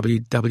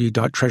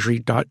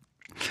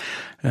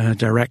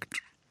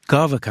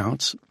www.treasury.direct.gov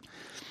accounts.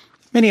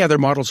 Many other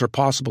models are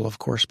possible, of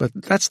course, but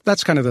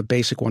that's kind of the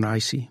basic one I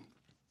see.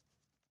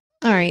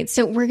 All right.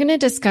 So we're going to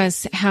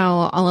discuss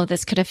how all of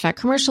this could affect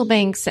commercial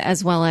banks,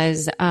 as well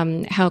as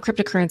how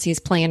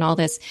cryptocurrencies play in all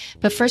this.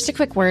 But first, a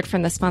quick word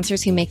from the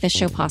sponsors who make this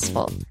show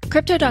possible.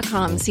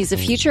 Crypto.com sees the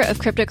future of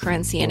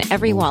cryptocurrency in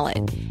every wallet.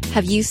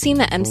 Have you seen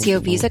the MCO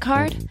Visa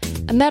card?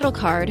 A metal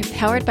card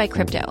powered by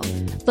crypto,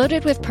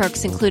 loaded with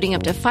perks including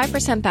up to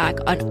 5% back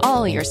on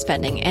all your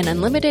spending and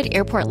unlimited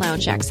airport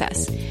lounge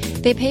access.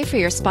 They pay for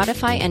your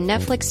Spotify and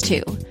Netflix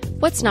too.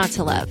 What's not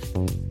to love?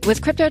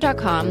 With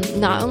Crypto.com,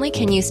 not only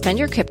can you spend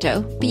your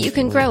crypto, but you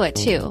can grow it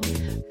too.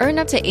 Earn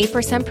up to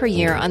 8% per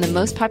year on the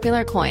most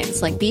popular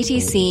coins like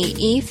BTC,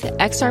 ETH,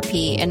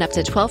 XRP, and up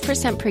to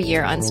 12% per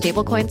year on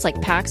stablecoins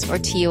like PAX or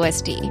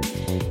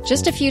TUSD.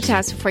 Just a few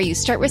tasks before you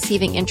start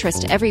receiving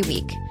interest every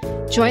week.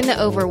 Join the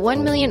over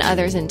 1 million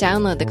others and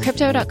download the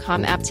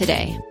Crypto.com app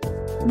today.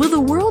 Will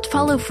the world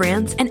follow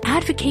France and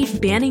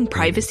advocate banning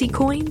privacy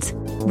coins?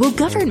 Will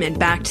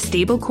government-backed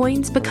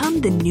stablecoins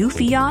become the new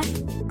fiat?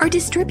 Are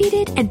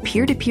distributed and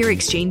peer-to-peer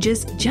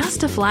exchanges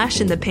just a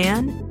flash in the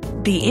pan?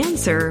 The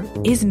answer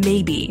is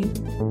maybe.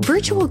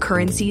 Virtual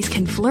currencies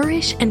can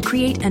flourish and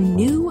create a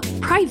new,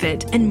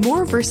 private, and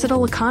more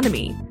versatile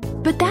economy.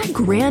 But that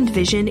grand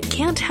vision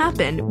can't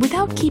happen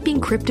without keeping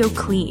crypto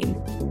clean.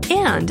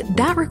 And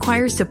that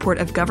requires support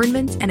of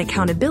governments and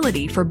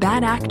accountability for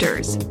bad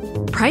actors.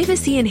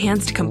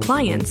 Privacy-enhanced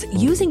compliance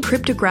using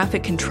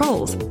cryptographic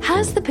controls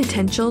has the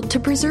potential to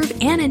preserve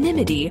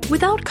anonymity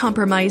without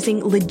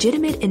compromising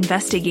legitimate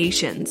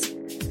investigations.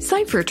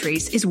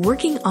 CipherTrace is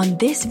working on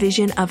this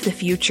vision of the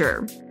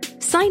future.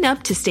 Sign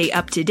up to stay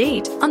up to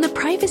date on the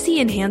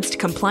Privacy-Enhanced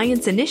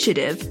Compliance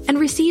Initiative and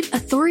receive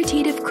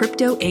authoritative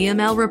crypto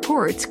AML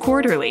reports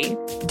quarterly.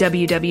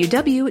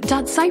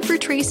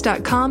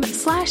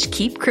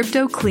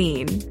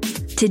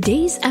 www.ciphertrace.com/keepcryptoclean.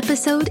 Today's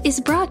episode is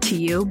brought to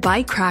you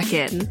by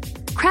Kraken.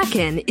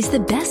 Kraken is the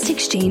best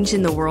exchange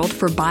in the world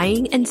for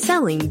buying and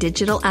selling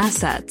digital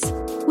assets.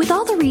 With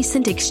all the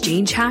recent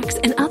exchange hacks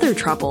and other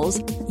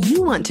troubles,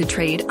 you want to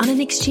trade on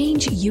an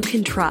exchange you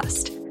can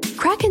trust.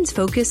 Kraken's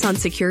focus on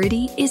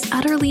security is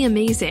utterly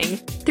amazing.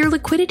 Their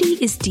liquidity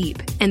is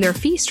deep, and their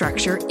fee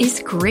structure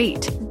is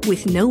great,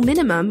 with no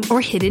minimum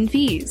or hidden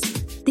fees.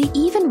 They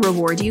even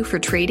reward you for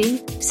trading,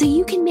 so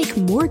you can make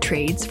more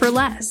trades for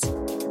less.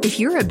 If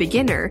you're a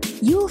beginner,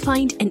 you will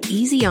find an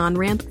easy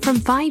on-ramp from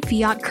 5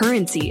 fiat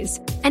currencies.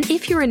 And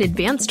if you're an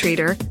advanced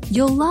trader,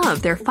 you'll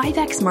love their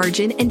 5x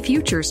margin and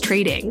futures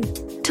trading.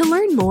 To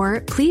learn more,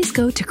 please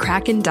go to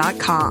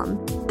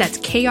Kraken.com. That's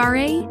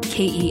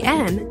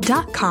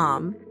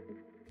KRAKEN.com.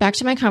 Back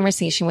to my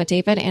conversation with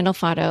David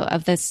Andolfado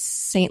of the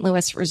St.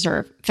 Louis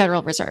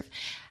Federal Reserve.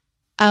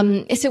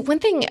 So one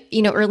thing,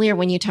 earlier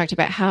when you talked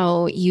about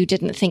how you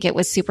didn't think it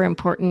was super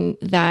important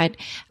that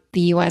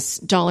the US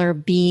dollar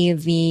be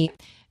the,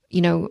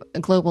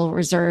 global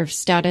reserve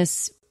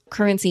status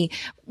currency.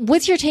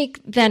 What's your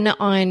take then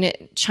on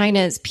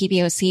China's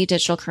PBOC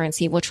digital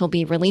currency, which will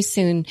be released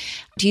soon?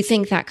 Do you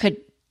think that could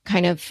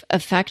kind of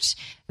affect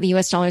the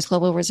US dollar's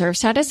global reserve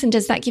status? And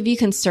does that give you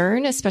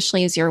concern,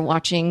 especially as you're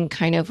watching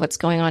kind of what's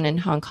going on in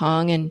Hong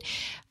Kong and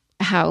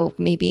how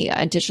maybe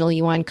a digital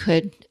yuan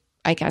could,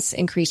 I guess,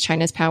 increase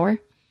China's power?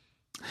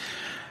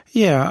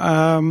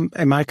 Yeah.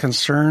 Am I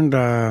concerned?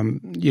 I'm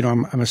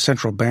a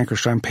central banker,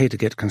 so I'm paid to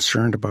get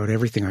concerned about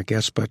everything, I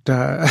guess. But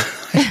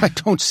I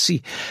don't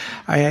see.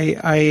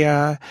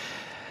 I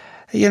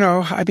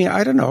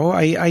don't know.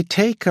 I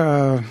take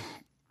kind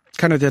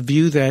of the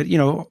view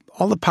that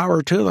all the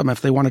power to them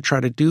if they want to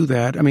try to do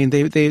that. I mean,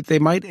 they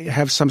might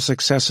have some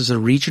success as a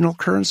regional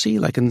currency,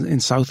 like in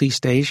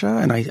Southeast Asia,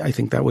 and I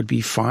think that would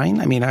be fine.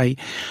 I mean, I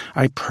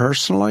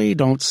personally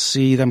don't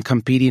see them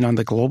competing on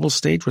the global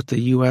stage with the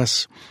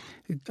U.S.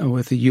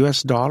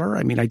 dollar.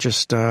 I mean, I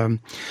just,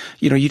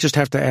 you just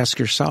have to ask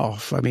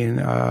yourself. I mean,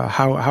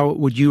 how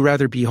would you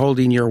rather be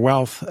holding your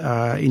wealth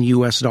in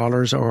U.S.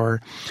 dollars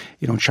or,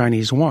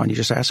 Chinese yuan? You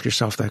just ask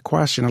yourself that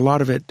question. A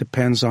lot of it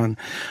depends on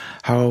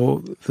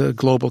how the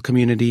global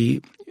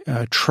community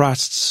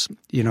trusts,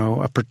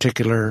 a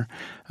particular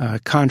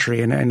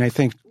country. And I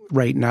think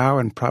right now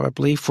and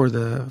probably for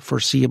the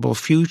foreseeable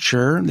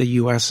future, the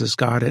U.S. has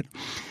got it.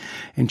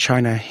 And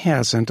China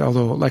hasn't,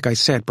 although, like I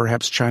said,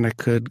 perhaps China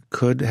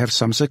could have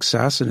some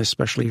success, and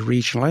especially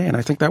regionally, and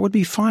I think that would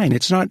be fine.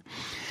 It's not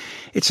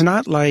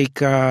like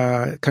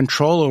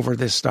control over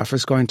this stuff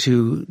is going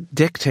to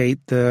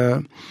dictate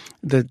the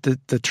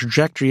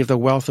trajectory of the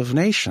wealth of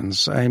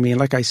nations. I mean,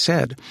 like I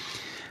said,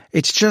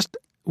 it's just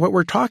what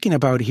we're talking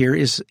about here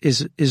is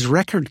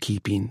record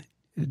keeping,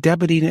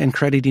 debiting and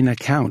crediting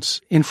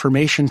accounts,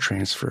 information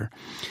transfer,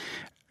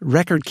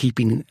 record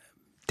keeping,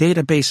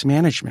 database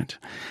management.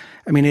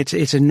 I mean,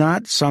 it's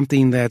not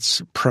something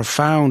that's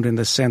profound in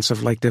the sense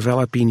of like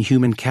developing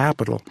human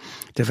capital,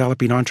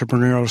 developing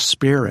entrepreneurial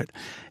spirit,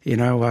 we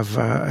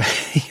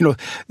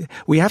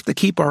have to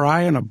keep our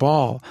eye on the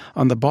ball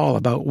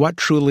about what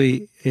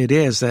truly it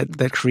is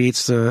that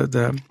creates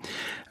the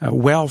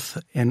wealth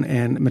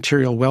and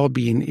material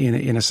well-being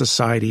in a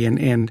society.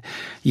 And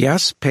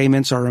yes,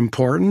 payments are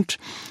important.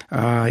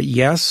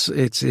 Yes,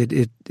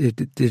 it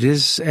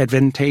is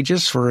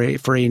advantageous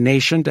for a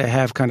nation to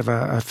have kind of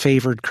a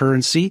favored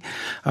currency.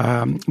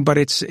 But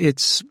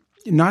it's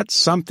not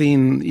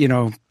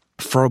something,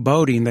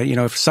 foreboding that,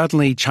 if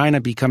suddenly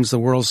China becomes the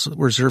world's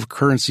reserve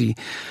currency,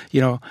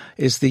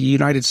 is the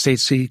United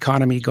States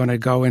economy going to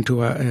go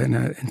into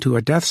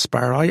a death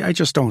spiral? I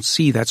just don't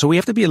see that. So we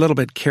have to be a little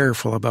bit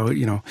careful about,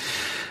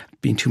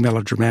 being too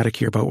melodramatic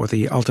here about what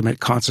the ultimate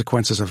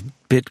consequences of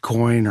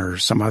Bitcoin or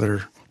some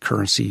other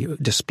currency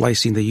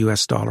displacing the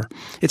U.S. dollar.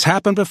 It's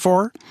happened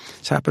before.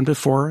 It's happened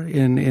before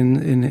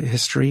in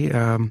history.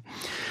 And,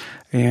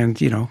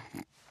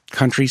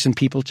 countries and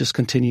people just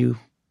continue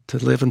to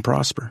live and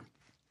prosper.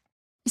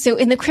 So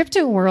in the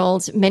crypto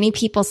world, many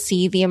people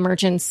see the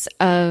emergence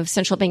of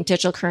central bank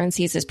digital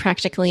currencies as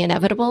practically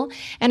inevitable.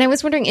 And I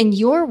was wondering, in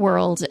your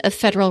world of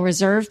Federal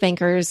Reserve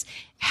bankers,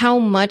 how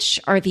much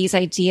are these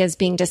ideas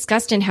being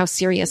discussed and how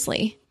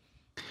seriously?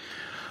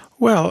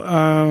 Well,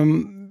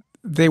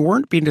 they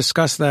weren't being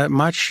discussed that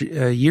much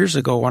years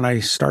ago when I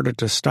started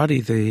to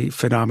study the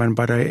phenomenon,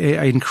 but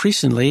I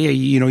increasingly,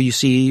 you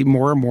see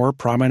more and more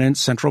prominent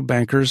central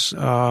bankers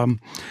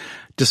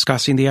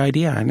discussing the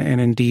idea. And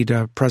indeed,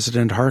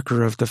 President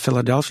Harker of the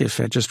Philadelphia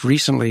Fed just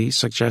recently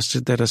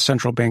suggested that a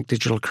central bank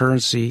digital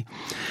currency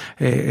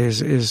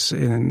is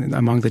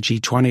among the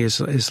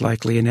G20 is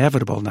likely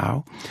inevitable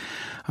now.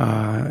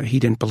 He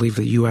didn't believe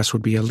the U.S.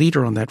 would be a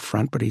leader on that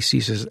front, but he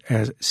sees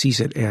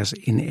it as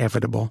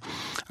inevitable.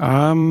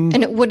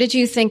 And what did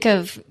you think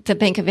of the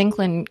Bank of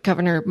England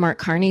Governor Mark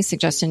Carney's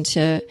suggestion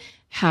to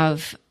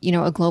have,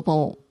 a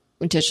global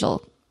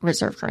digital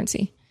reserve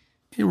currency?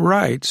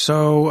 Right.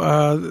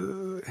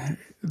 So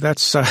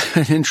that's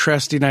an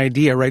interesting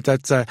idea, right?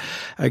 That's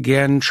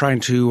again trying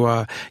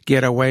to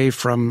get away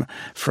from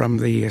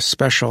the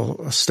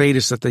special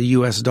status that the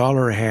U.S.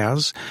 dollar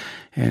has,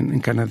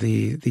 and kind of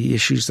the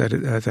issues that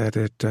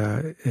it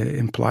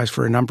implies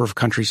for a number of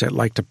countries that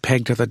like to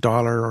peg to the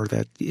dollar or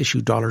that issue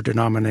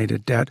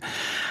dollar-denominated debt.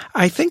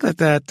 I think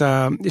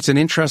that it's an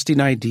interesting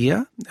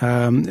idea,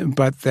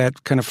 but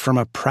that kind of from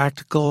a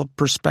practical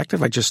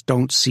perspective, I just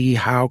don't see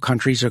how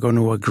countries are going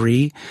to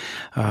agree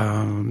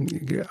on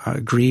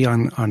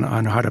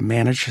how to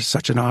manage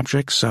such an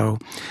object. So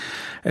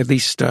at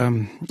least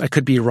I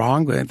could be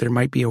wrong. There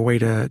might be a way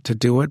to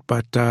do it,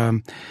 but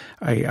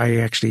I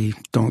actually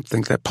don't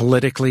think that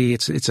politically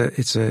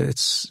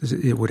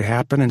it would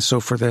happen. And so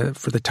for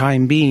the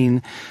time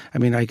being, I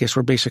mean, I guess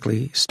we're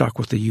basically stuck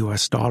with the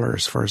U.S. dollar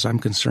as far as I'm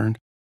concerned.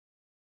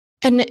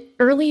 And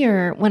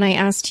earlier, when I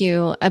asked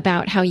you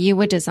about how you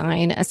would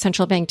design a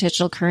central bank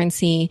digital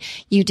currency,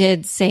 you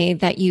did say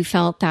that you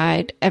felt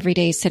that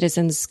everyday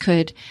citizens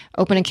could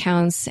open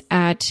accounts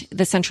at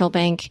the central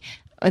bank,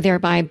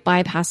 thereby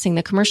bypassing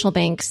the commercial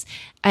banks.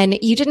 And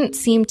you didn't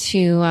seem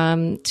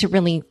to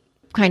really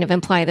kind of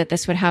imply that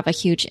this would have a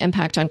huge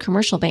impact on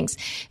commercial banks.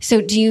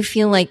 So do you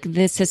feel like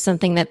this is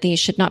something that they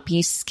should not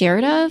be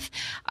scared of?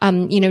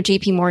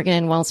 JP Morgan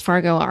and Wells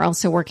Fargo are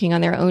also working on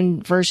their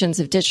own versions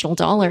of digital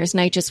dollars.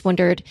 And I just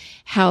wondered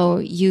how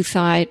you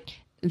thought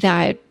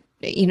that,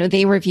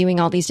 they were viewing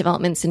all these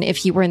developments. And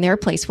if you were in their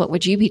place, what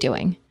would you be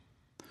doing?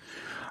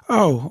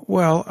 Oh,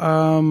 well,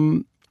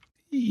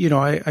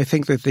 I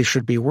think that they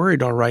should be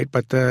worried, all right,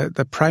 but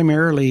the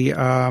primarily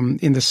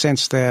in the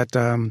sense that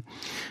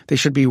they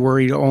should be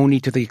worried only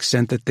to the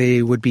extent that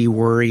they would be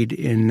worried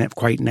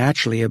quite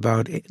naturally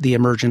about the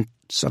emergence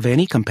of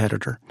any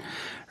competitor,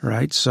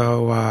 right?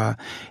 So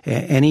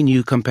any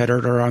new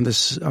competitor on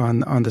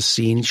the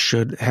scene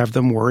should have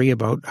them worry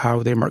about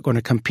how they're going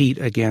to compete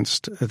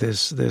against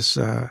this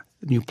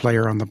new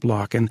player on the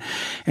block. And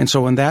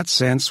so in that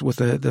sense, with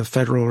the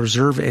Federal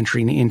Reserve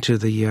entering into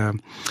the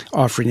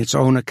offering its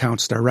own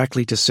accounts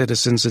directly to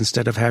citizens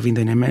instead of having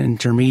them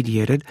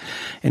intermediated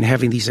and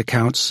having these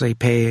accounts, they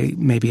pay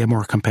maybe a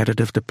more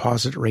competitive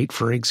deposit rate,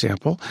 for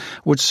example,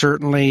 would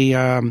certainly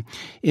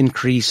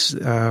increase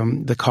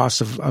the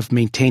cost of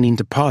maintaining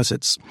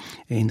deposits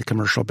in the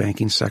commercial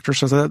banking sector.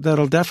 So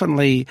that'll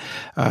definitely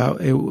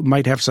it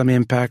might have some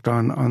impact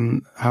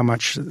on how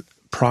much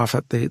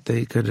profit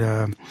they could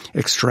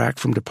extract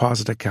from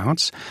deposit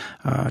accounts,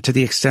 to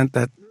the extent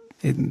that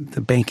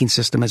the banking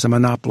system is a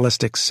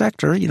monopolistic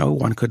sector.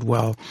 One could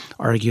well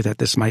argue that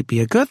this might be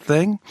a good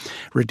thing,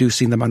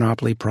 reducing the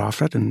monopoly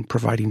profit and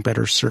providing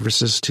better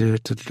services to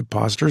the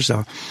depositors.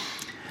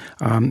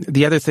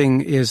 The other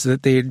thing is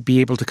that they'd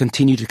be able to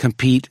continue to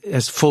compete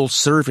as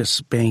full-service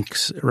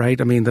banks,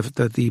 right? I mean,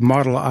 the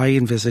model I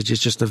envisage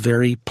is just a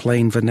very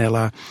plain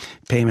vanilla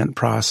payment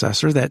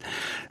processor that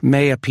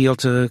may appeal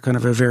to kind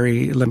of a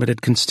very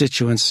limited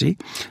constituency.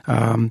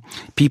 Most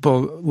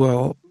people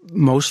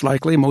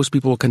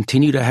will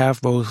continue to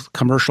have both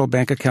commercial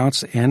bank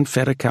accounts and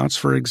Fed accounts,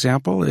 for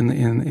example, in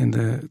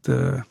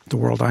the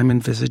world I'm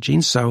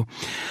envisaging. So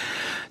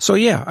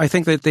yeah, I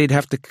think that they'd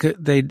have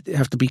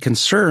to be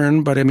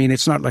concerned, but I mean,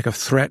 it's not like a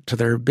threat to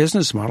their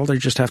business model. They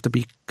just have to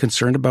be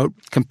concerned about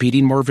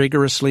competing more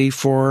vigorously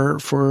for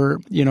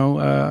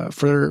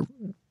the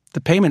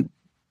payment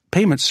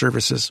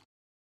services.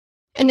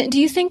 And do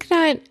you think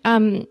that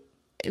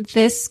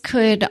this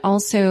could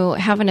also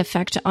have an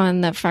effect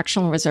on the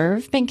fractional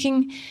reserve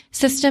banking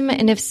system?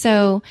 And if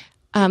so,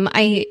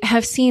 I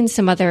have seen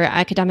some other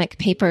academic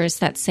papers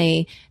that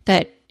say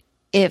that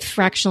if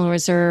fractional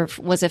reserve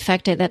was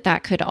affected,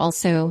 that could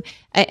also,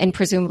 and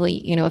presumably,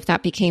 if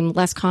that became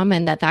less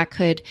common, that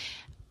could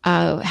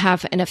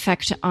have an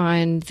effect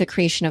on the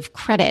creation of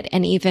credit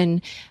and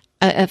even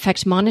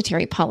affect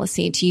monetary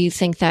policy. Do you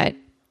think that,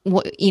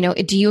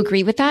 do you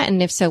agree with that?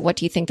 And if so, what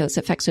do you think those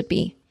effects would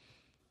be?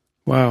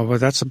 Well,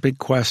 that's a big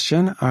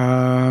question.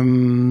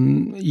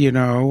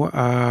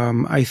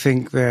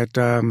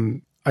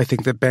 I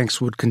think that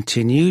banks would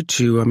continue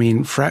to,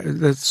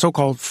 the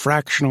so-called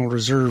fractional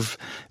reserve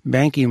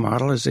banking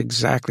model is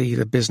exactly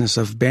the business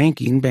of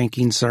banking.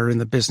 Bankings are in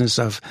the business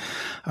of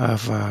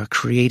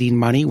creating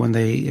money when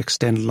they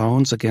extend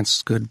loans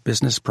against good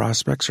business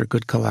prospects or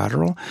good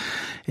collateral.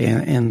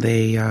 And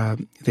they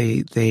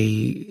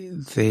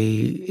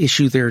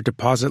issue their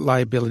deposit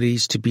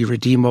liabilities to be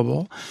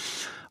redeemable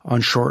on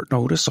short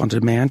notice, on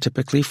demand,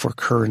 typically for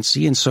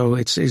currency. And so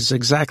it's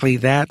exactly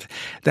that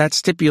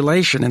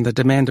stipulation in the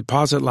demand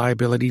deposit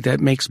liability that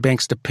makes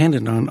banks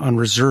dependent on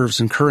reserves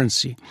and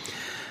currency.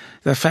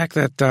 The fact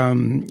that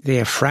they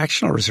have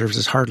fractional reserves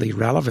is hardly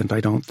relevant,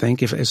 I don't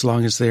think, as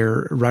long as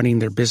they're running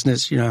their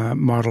business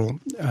model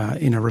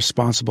in a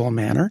responsible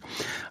manner.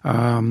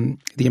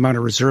 The amount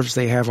of reserves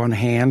they have on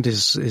hand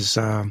is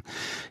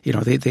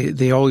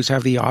they always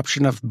have the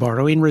option of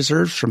borrowing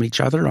reserves from each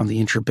other on the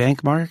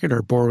interbank market,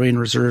 or borrowing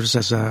reserves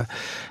as at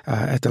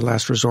the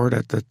last resort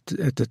at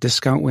the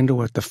discount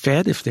window at the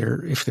Fed if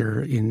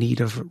they're in need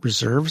of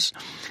reserves.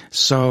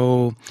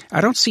 So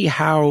I don't see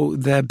how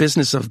the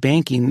business of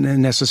banking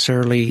necessarily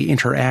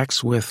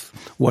interacts with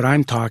what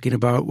I'm talking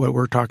about, what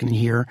we're talking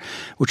here,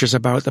 which is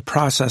about the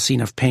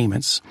processing of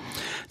payments.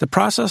 The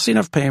processing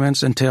of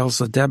payments entails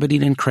the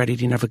debiting and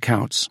crediting of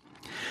accounts.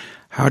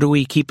 How do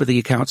we keep the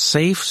accounts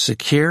safe,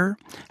 secure?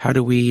 How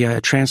do we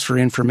transfer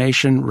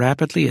information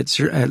rapidly at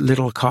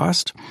little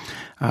cost?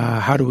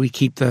 How do we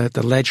keep the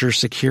ledger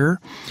secure?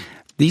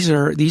 These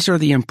are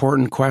the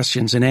important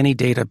questions in any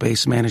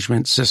database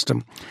management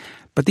system.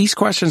 But these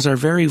questions are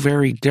very,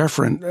 very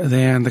different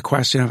than the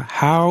question of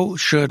how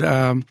should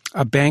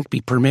a bank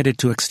be permitted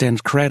to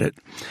extend credit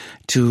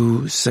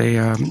to, say,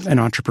 an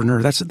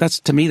entrepreneur.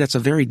 That's to me, that's a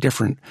very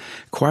different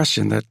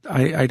question that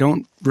I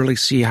don't really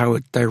see how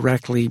it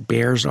directly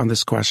bears on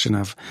this question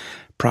of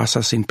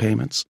processing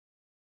payments.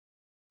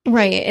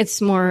 Right. It's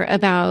more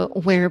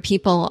about where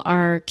people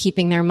are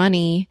keeping their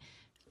money,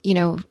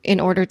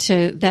 in order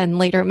to then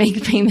later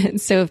make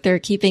payments. So if they're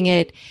keeping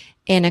it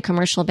in a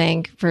commercial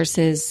bank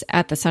versus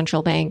at the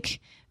central bank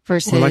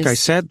versus... Well, like I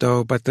said,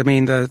 though, but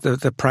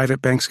the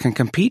private banks can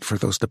compete for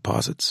those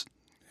deposits.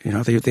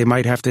 They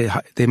might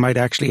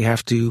actually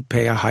have to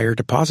pay a higher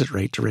deposit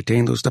rate to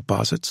retain those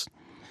deposits.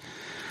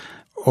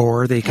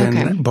 or they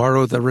can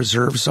borrow the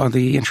reserves on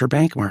the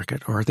interbank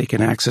market, or they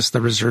can access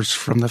the reserves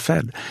from the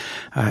Fed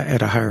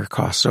at a higher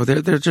cost. So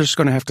they're just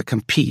going to have to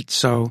compete.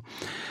 So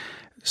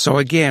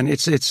again,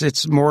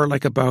 it's more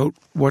like about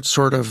what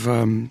sort of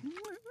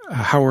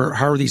how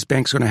are these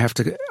banks going to have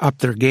to up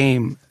their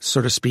game,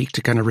 so to speak,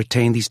 to kind of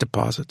retain these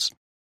deposits.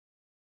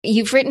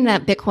 You've written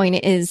that Bitcoin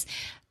is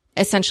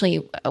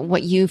essentially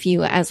what you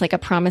view as like a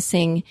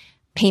promising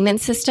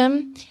payment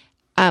system,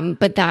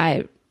 but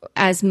that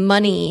as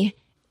money,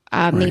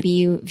 maybe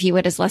you view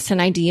it as less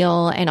than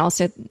ideal, and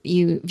also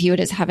you view it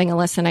as having a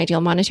less than ideal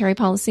monetary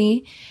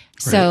policy.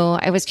 Right. So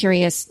I was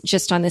curious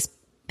just on this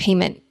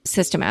payment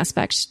system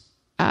aspect,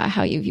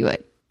 how you view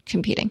it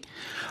competing.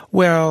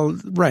 Well,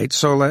 right.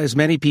 So as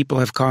many people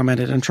have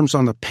commented, in terms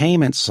on the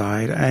payment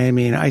side, I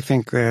mean, I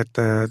think that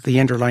the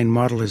underlying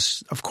model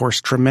is, of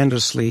course,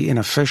 tremendously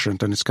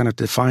inefficient, and it's going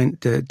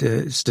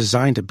to it's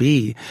designed to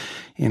be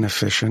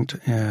inefficient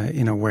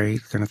in a way.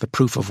 Kind of the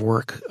proof of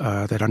work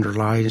that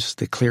underlies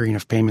the clearing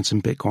of payments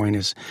in Bitcoin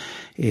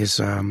is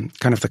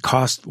kind of the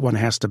cost one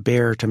has to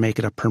bear to make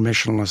it a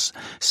permissionless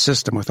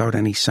system without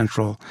any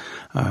central,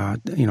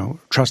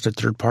 trusted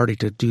third party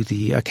to do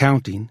the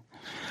accounting.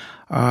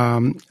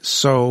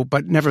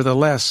 But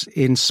nevertheless,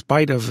 in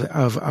spite of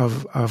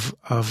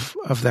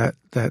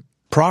that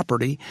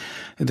property,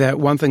 that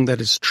one thing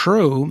that is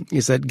true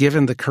is that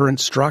given the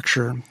current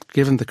structure,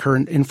 given the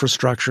current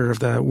infrastructure of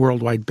the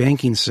worldwide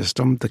banking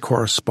system, the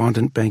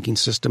correspondent banking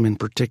system in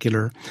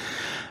particular,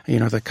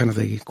 the kind of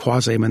the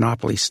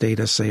quasi-monopoly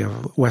status, say,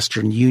 of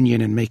Western Union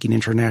in making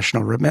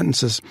international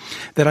remittances,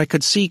 that I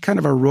could see kind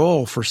of a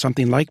role for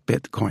something like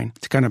Bitcoin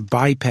to kind of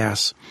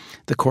bypass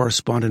the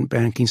correspondent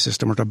banking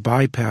system, or to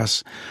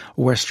bypass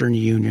Western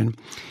Union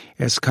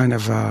as kind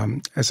of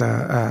as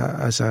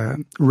a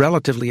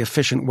relatively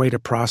efficient way to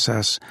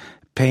process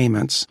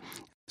payments.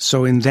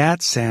 So in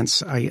that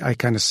sense, I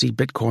kind of see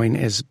Bitcoin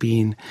as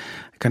being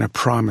kind of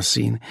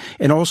promising,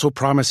 and also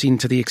promising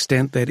to the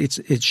extent that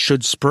it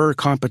should spur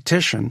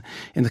competition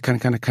in the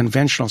kind of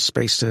conventional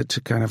space to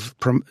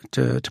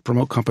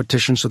promote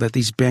competition, so that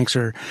these banks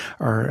are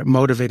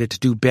motivated to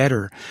do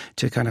better,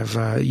 to kind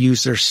of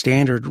use their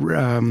standard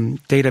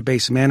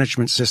database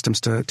management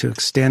systems to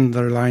extend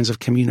their lines of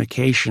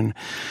communication,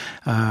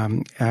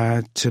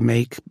 to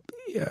make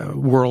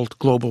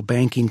global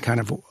banking kind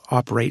of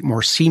operate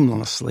more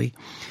seamlessly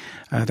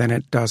than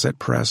it does at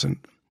present.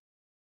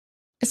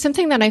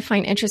 Something that I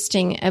find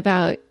interesting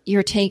about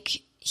your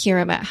take here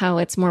about how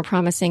it's more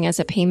promising as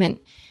a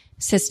payment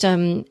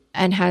system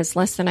and has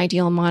less than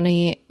ideal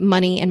money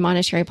and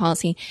monetary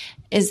policy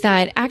is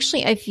that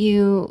actually I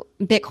view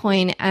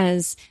Bitcoin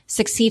as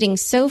succeeding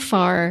so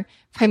far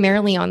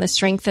primarily on the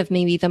strength of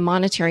maybe the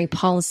monetary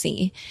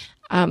policy.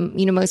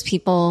 Most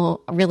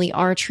people really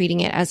are treating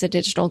it as a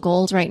digital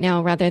gold right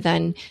now rather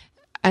than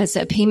as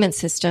a payment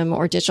system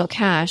or digital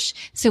cash.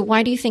 So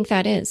why do you think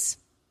that is?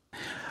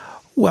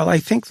 Well, I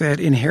think that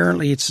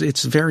inherently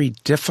it's very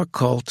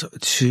difficult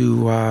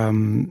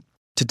to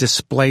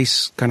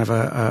displace kind of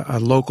a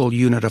local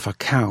unit of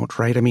account,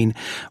 right? I mean,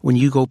 when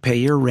you go pay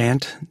your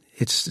rent,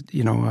 it's,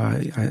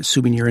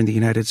 assuming you're in the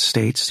United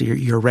States,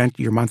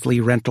 your monthly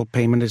rental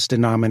payment is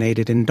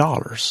denominated in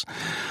dollars.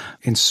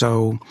 And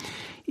so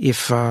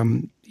if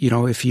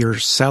you're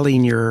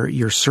selling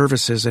your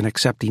services and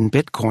accepting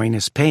Bitcoin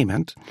as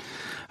payment,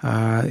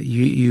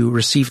 you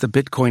receive the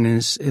Bitcoin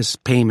as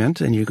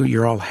payment, and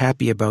you're all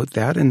happy about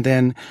that. And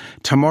then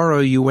tomorrow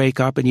you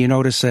wake up and you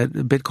notice that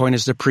Bitcoin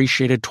is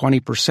depreciated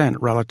 20%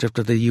 relative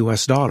to the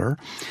US dollar.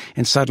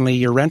 And suddenly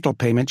your rental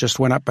payment just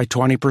went up by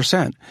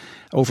 20%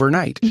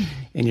 overnight.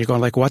 And you're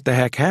going like, what the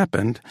heck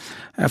happened?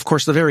 Of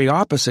course, the very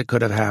opposite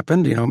could have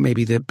happened.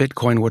 Maybe the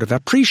Bitcoin would have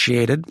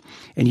appreciated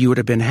and you would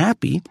have been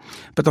happy.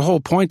 But the whole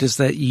point is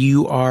that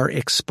you are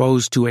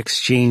exposed to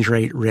exchange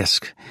rate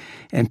risk.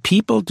 And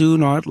people do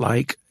not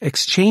like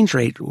exchange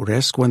rate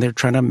risk when they're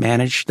trying to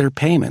manage their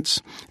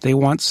payments. They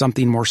want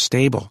something more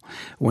stable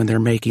when they're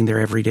making their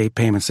everyday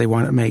payments. They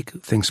want to make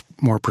things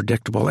more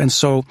predictable. And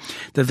so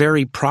the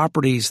very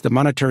properties, the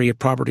monetary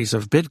properties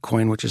of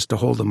Bitcoin, which is to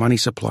hold the money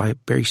supply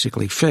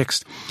basically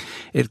fixed,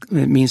 it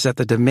means that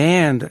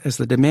as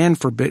the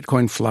demand for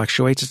Bitcoin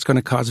fluctuates, it's going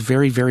to cause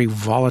very, very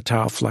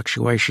volatile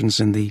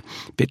fluctuations in the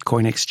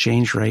Bitcoin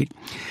exchange rate,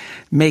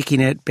 making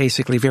it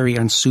basically very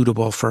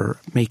unsuitable for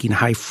making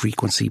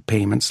high-frequency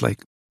payments like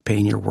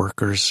paying your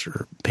workers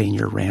or paying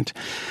your rent.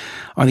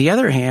 On the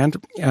other hand,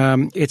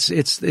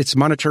 its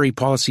monetary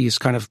policy is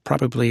kind of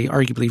probably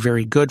arguably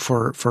very good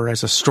for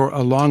as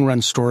a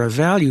long-run store of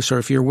value. So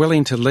if you're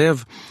willing to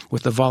live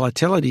with the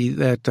volatility,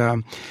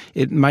 that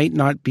it might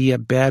not be a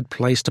bad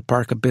place to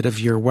park a bit of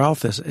your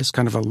wealth as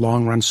kind of a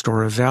long-run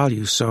store of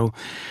value. So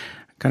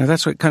kind of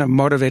that's what kind of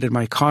motivated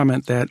my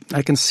comment that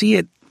I can see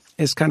it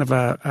as kind of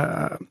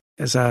a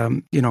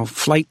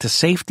flight to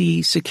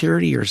safety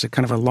security, or is it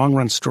kind of a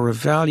long-run store of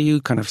value,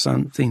 kind of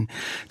something,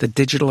 the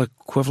digital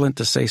equivalent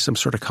to, say, some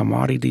sort of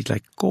commodity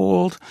like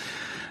gold,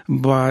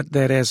 but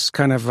that as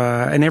kind of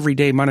an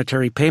everyday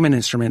monetary payment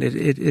instrument,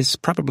 it is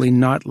probably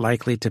not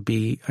likely to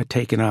be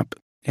taken up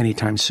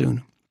anytime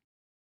soon.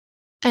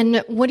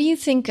 And what do you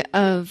think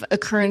of a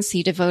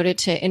currency devoted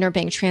to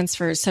interbank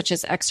transfers such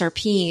as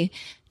XRP?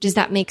 Does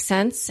that make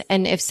sense?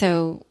 And if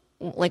so,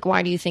 like,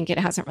 why do you think it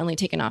hasn't really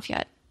taken off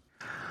yet?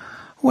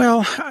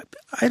 Well,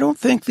 I don't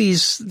think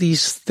these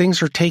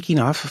things are taking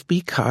off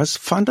because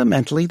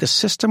fundamentally the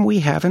system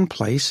we have in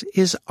place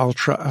is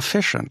ultra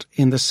efficient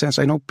in the sense,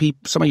 I know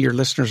some of your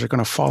listeners are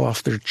going to fall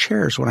off their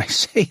chairs when I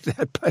say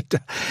that,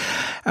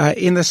 but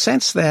in the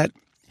sense that,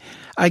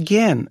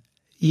 again,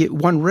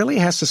 one really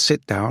has to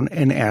sit down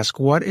and ask,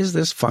 what is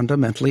this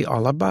fundamentally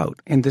all about?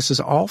 And this is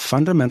all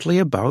fundamentally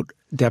about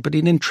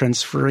debiting and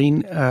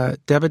transferring,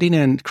 debiting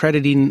and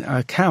crediting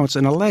accounts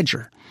in a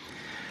ledger.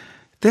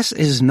 This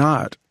is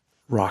not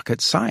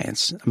rocket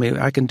science. I mean,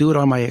 I can do it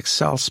on my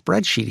Excel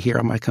spreadsheet here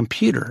on my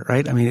computer,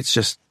 right? I mean, it's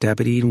just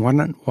debiting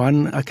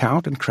one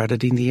account and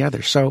crediting the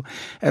other. So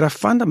at a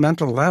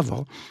fundamental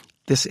level,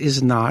 this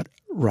is not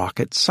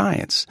rocket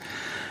science.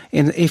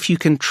 And if you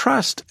can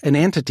trust an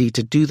entity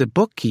to do the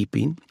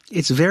bookkeeping,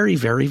 it's very,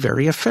 very,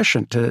 very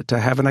efficient to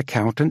have an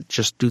accountant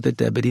just do the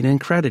debiting and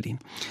crediting.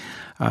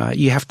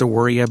 You have to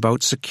worry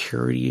about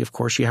security. Of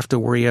course, you have to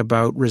worry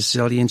about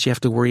resilience. You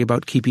have to worry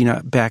about keeping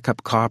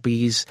backup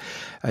copies.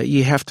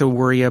 You have to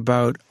worry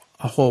about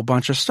a whole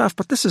bunch of stuff.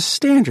 But this is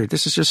standard.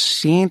 This is just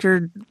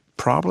standard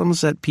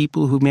problems that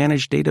people who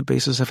manage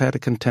databases have had to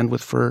contend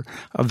with for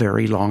a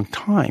very long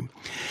time.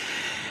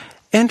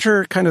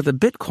 Enter kind of the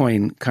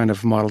Bitcoin kind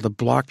of model, the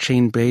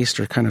blockchain-based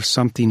or kind of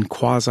something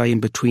quasi in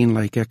between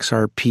like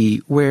XRP,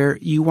 where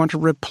you want to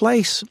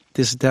replace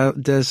this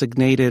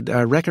designated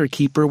record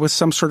keeper with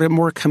some sort of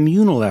more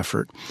communal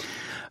effort.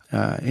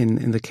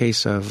 In the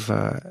case of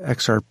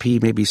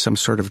XRP, maybe some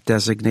sort of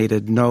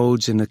designated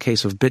nodes. In the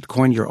case of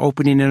Bitcoin, you're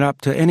opening it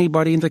up to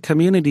anybody in the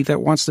community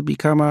that wants to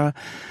become a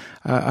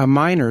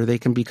miner. They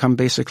can become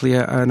basically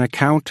an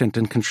accountant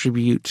and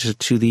contribute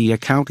to the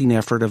accounting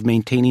effort of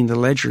maintaining the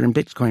ledger in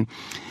Bitcoin.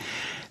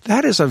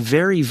 That is a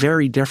very,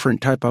 very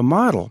different type of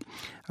model.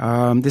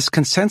 This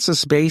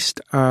consensus-based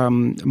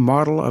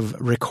model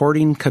of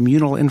recording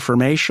communal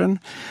information,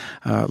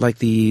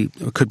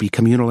 it could be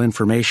communal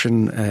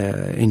information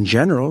in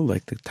general,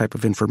 like the type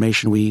of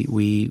information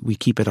we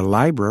keep at a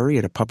library,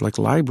 at a public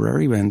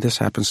library, and this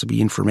happens to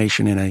be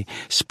information in a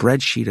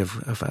spreadsheet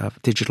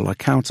of digital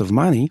accounts of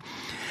money.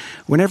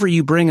 Whenever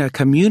you bring a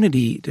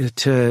community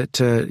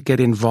to get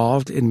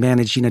involved in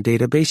managing a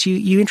database,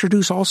 you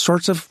introduce all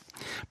sorts of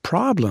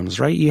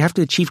problems, right? You have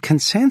to achieve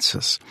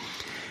consensus.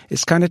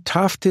 It's kind of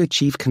tough to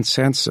achieve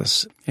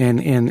consensus, and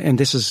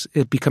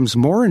it becomes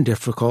more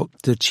difficult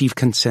to achieve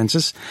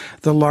consensus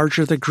the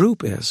larger the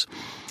group is.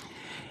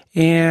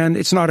 And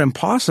it's not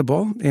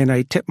impossible, and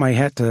I tip my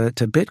hat to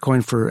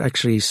Bitcoin for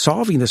actually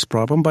solving this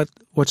problem, but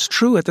what's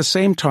true at the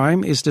same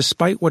time is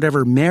despite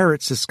whatever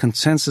merits this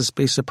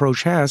consensus-based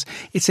approach has,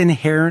 it's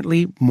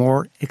inherently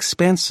more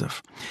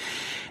expensive.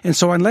 And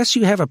so unless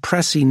you have a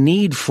pressing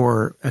need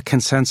for a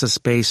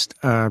consensus-based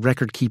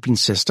record-keeping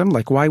system,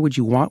 like why would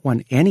you want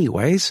one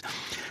anyways?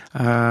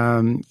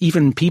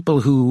 Even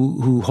people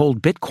who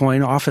hold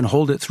Bitcoin often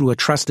hold it through a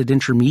trusted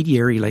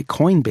intermediary like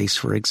Coinbase,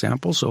 for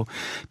example. So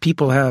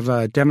people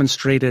have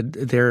demonstrated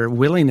their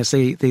willingness.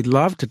 They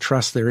love to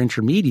trust their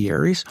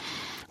intermediaries.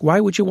 Why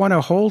would you want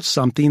to hold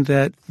something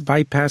that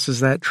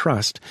bypasses that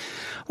trust?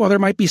 Well, there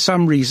might be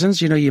some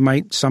reasons.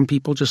 Some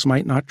people just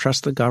might not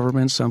trust the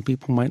government. Some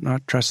people might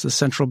not trust the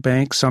central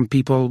bank. Some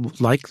people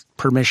like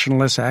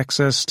permissionless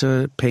access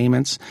to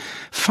payments.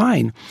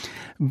 Fine.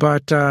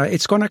 But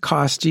it's going to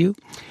cost you.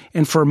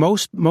 And for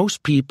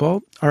most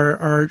people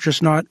are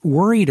just not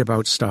worried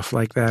about stuff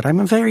like that.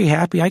 I'm very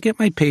happy. I get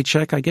my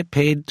paycheck. I get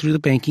paid through the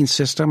banking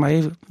system.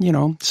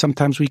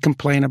 Sometimes we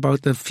complain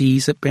about the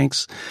fees that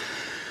banks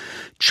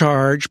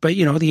charge, but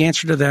the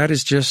answer to that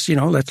is just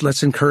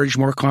let's encourage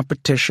more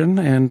competition.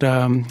 And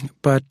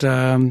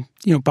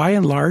by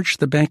and large,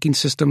 the banking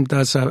system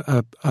does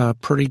a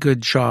pretty good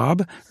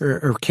job,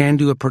 or can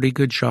do a pretty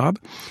good job.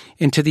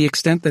 And to the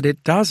extent that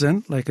it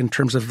doesn't, like in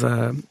terms of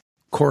the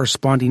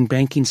corresponding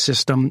banking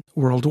system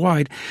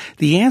worldwide,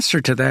 the answer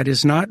to that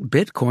is not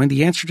Bitcoin.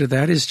 The answer to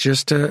that is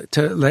just to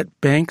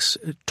let banks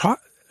talk,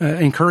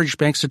 encourage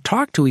banks to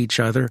talk to each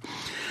other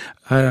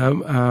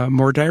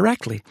more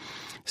directly,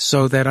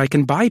 so that I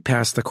can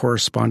bypass the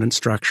correspondence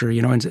structure.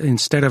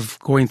 Instead of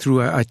going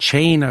through a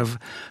chain of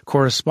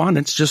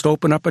correspondence, just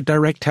open up a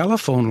direct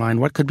telephone line.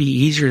 What could be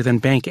easier than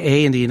Bank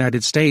A in the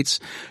United States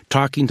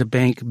talking to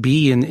Bank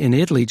B in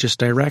Italy just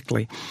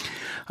directly?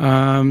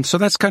 So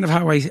that's kind of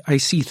how I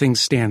see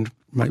things stand,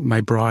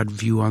 my broad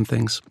view on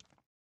things.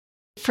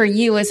 For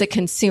you as a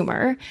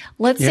consumer,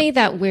 let's say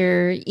that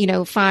we're,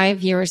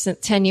 5 years,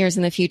 10 years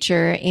in the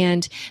future,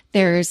 and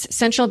there's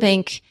central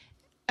bank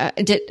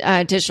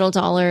digital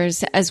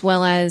dollars, as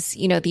well as,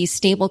 these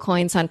stable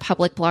coins on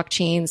public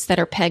blockchains that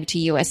are pegged to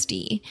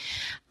USD.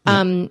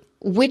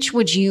 which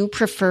would you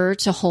prefer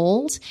to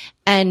hold?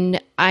 And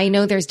I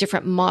know there's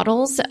different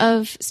models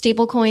of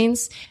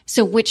stablecoins.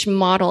 So which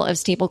model of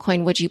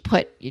stablecoin would you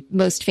put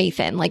most faith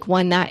in? Like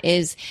one that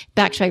is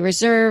backed by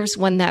reserves,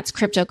 one that's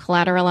crypto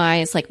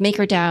collateralized like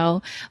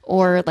MakerDAO,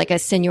 or like a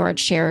Señor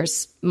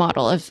shares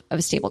model of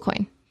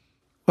stablecoin?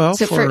 Well,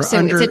 so it's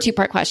a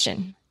two-part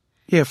question.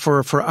 Yeah,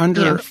 for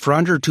under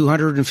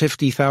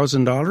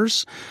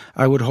 $250,000,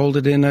 I would hold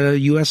it in a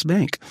U.S.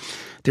 bank.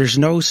 There's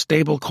no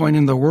stable coin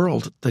in the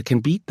world that can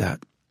beat that.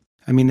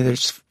 I mean,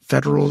 there's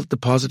federal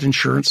deposit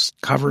insurance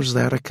covers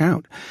that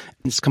account.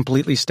 It's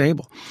completely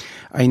stable.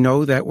 I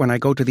know that when I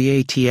go to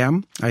the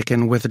ATM, I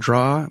can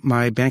withdraw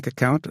my bank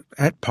account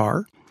at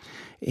par,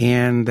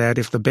 and that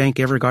if the bank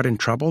ever got in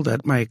trouble,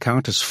 that my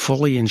account is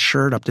fully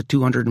insured up to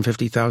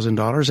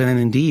 $250,000. And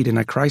indeed, in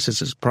a crisis,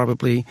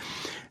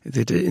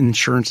 the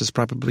insurance is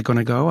probably going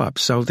to go up.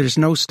 So there's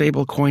no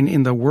stable coin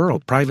in the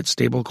world, private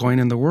stable coin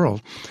in the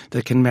world,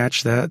 that can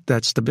match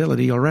that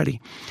stability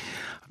already.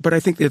 But I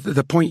think that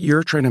the point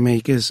you're trying to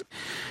make is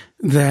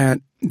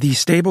that the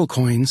stable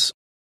coins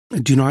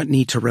do not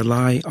need to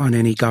rely on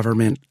any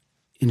government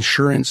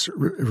insurance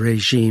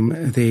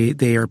regime.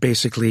 They are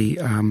basically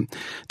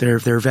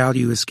their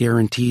value is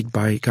guaranteed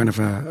by kind of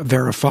a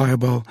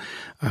verifiable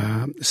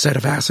set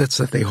of assets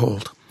that they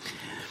hold.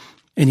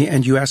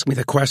 And you asked me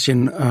the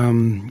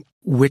question,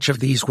 which of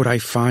these would I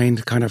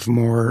find kind of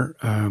more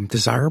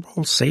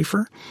desirable,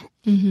 safer?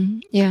 Mm-hmm.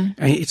 Yeah,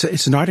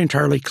 it's not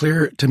entirely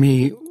clear to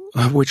me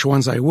which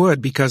ones I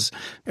would, because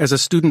as a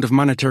student of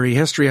monetary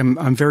history,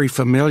 I'm very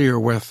familiar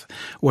with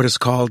what is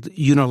called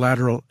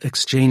unilateral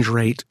exchange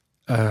rate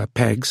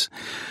pegs,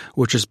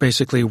 which is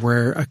basically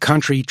where a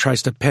country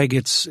tries to peg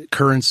its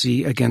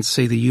currency against,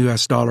 say, the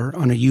U.S. dollar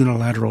on a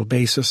unilateral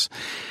basis.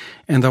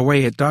 And the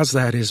way it does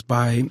that is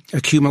by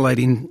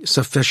accumulating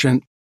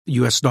sufficient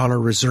U.S. dollar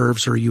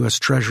reserves or U.S.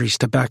 treasuries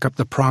to back up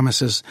the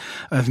promises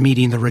of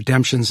meeting the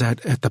redemptions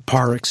at the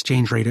par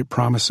exchange rate it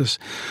promises.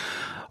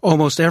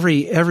 Almost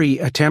every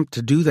attempt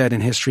to do that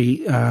in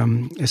history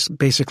has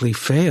basically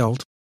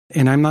failed.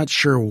 And I'm not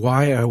sure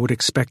why I would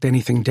expect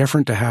anything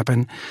different to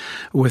happen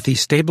with these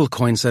stable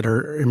coins that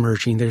are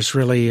emerging. There's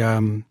really,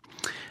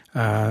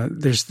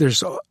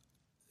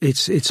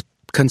 it's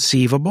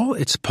conceivable,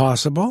 it's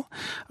possible.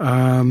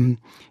 And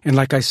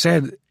like I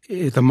said,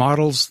 the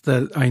models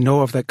that I know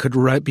of that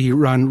could be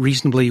run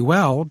reasonably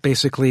well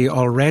basically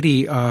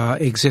already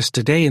exist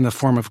today in the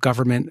form of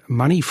government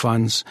money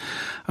funds.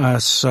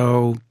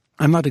 So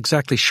I'm not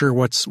exactly sure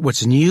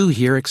what's new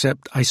here,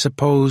 except I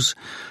suppose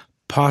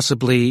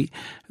possibly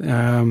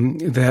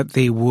that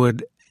they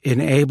would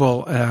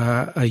enable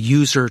a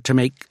user to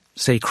make,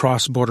 say,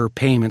 cross-border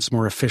payments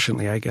more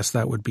efficiently. I guess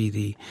that would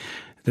be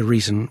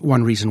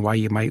one reason why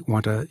you might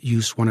want to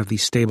use one of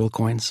these stable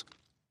coins.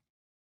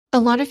 A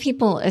lot of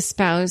people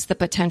espouse the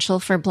potential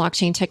for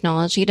blockchain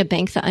technology to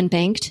bank the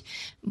unbanked,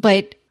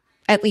 but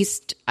at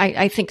least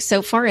I think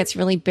so far it's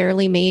really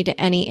barely made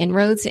any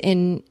inroads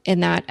in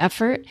that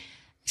effort.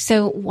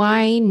 So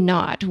why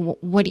not? Or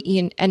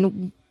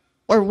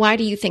why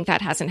do you think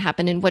that hasn't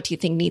happened, and what do you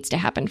think needs to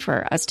happen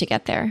for us to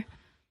get there?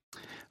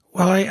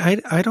 Well,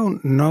 I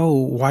don't know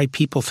why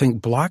people think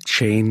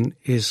blockchain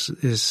is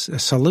a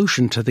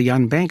solution to the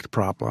unbanked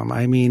problem.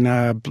 I mean,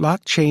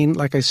 blockchain,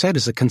 like I said,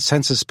 is a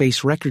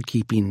consensus-based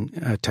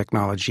record-keeping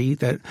technology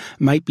that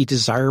might be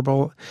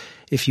desirable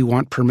if you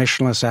want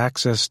permissionless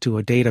access to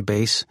a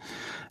database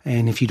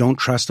and if you don't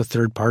trust a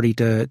third party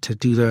to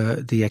do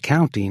the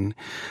accounting.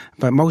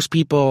 But most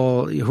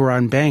people who are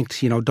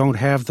unbanked, don't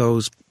have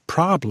those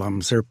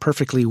problems. They're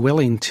perfectly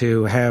willing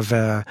to have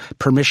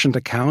permissioned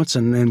accounts,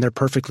 and they're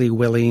perfectly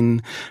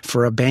willing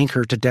for a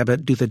banker to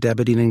do the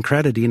debiting and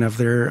crediting of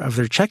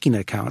their checking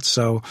accounts.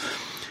 So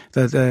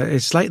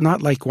it's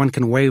not like one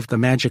can wave the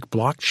magic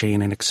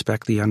blockchain and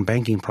expect the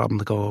unbanking problem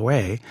to go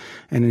away.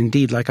 And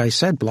indeed, like I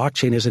said,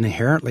 blockchain is an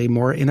inherently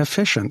more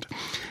inefficient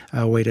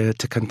way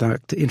to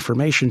conduct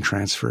information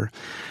transfer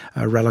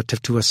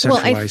relative to a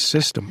centralized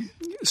system.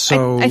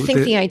 So I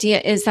think the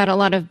idea is that a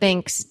lot of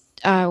banks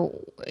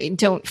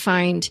don't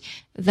find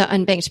the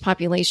unbanked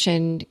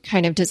population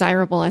kind of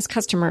desirable as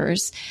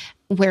customers.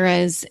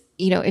 Whereas,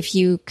 if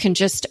you can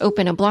just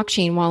open a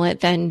blockchain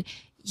wallet, then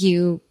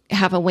you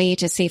have a way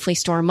to safely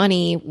store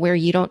money where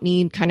you don't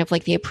need kind of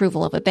like the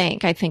approval of a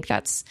bank. I think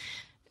that's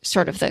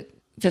sort of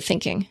the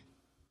thinking.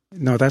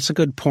 No, that's a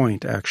good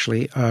point,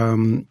 actually.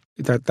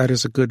 That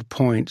is a good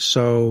point.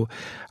 So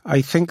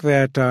I think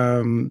that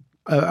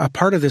a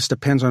part of this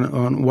depends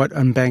on what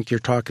unbanked you're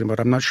talking about.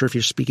 I'm not sure if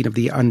you're speaking of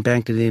the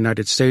unbanked in the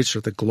United States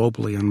or the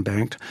globally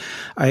unbanked.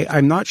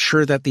 I'm not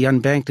sure that the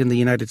unbanked in the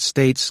United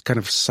States kind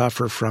of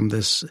suffer from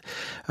this.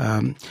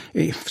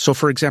 So,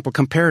 for example,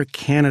 compare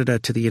Canada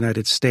to the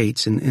United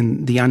States,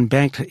 and the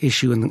unbanked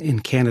issue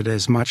in Canada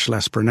is much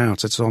less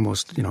pronounced. It's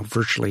almost,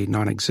 virtually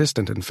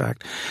non-existent, in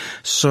fact.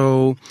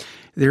 So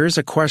there is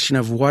a question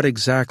of what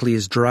exactly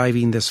is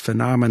driving this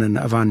phenomenon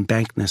of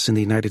unbankedness in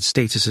the United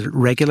States. Is it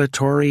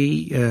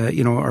regulatory?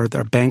 Are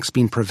the banks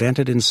being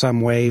prevented in some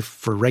way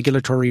for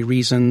regulatory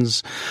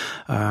reasons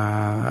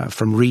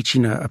from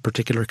reaching a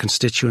particular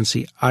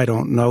constituency? I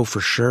don't know for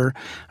sure.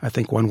 I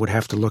think one would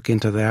have to look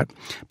into that.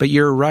 But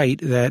you're right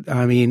that,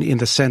 in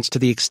the sense, to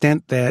the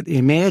extent that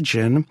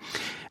imagine,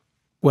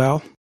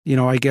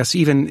 I guess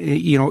even,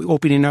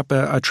 opening up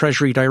a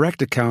Treasury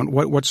Direct account,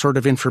 what sort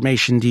of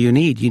information do you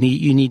need? You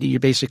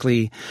need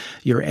basically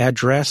your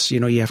address,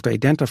 you have to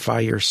identify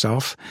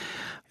yourself.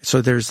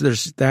 So there's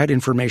that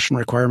information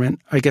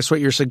requirement. I guess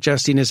what you're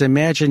suggesting is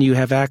imagine you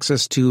have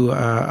access to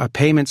a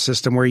payment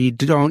system where you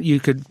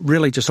could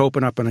really just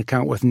open up an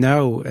account with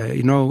no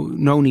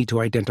need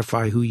to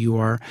identify who you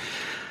are.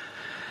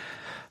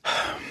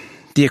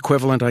 The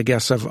equivalent, I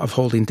guess, of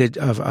holding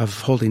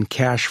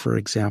cash, for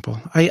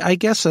example. I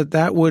guess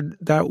that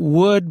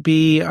would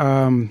be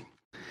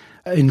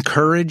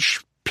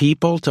encourage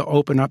people to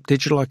open up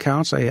digital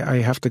accounts.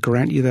 I have to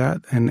grant you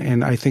that,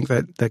 and I think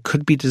that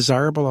could be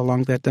desirable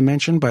along that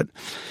dimension. But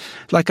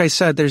like I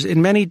said, there's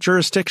in many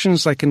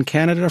jurisdictions, like in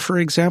Canada, for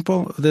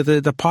example,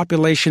 the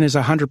population is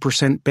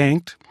 100%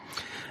 banked.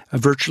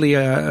 Virtually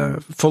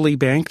fully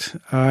banked,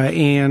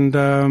 and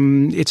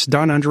it's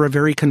done under a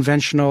very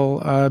conventional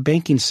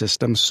banking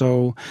system.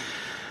 So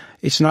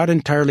it's not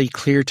entirely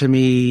clear to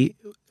me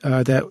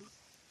that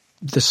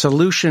the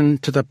solution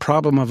to the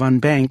problem of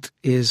unbanked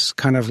is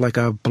kind of like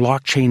a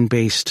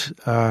blockchain-based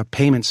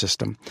payment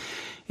system.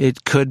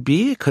 It could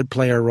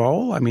play a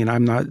role.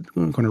 I'm not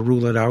going to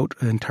rule it out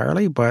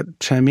entirely, but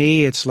to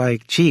me, it's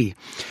like,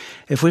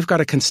 if we've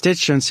got a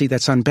constituency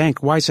that's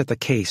unbanked, why is that the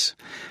case?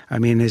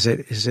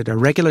 Is it a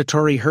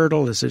regulatory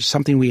hurdle? Is it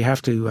something we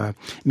have to,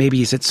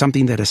 maybe is it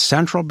something that a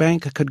central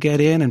bank could get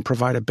in and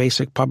provide a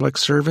basic public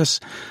service?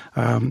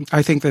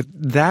 I think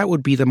that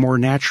would be the more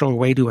natural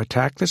way to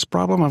attack this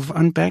problem of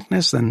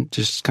unbankedness than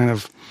just kind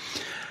of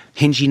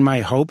hinging my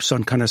hopes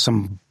on kind of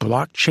some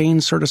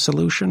blockchain sort of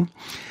solution.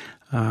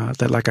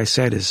 That, like I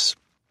said, is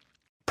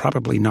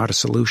probably not a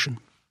solution.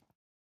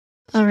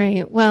 All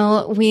right.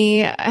 Well, we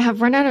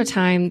have run out of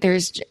time.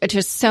 There's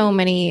just so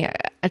many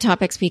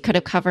topics we could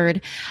have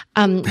covered.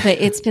 But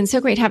it's been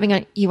so great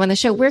having you on the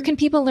show. Where can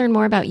people learn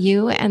more about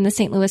you and the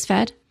St. Louis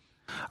Fed?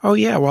 Oh,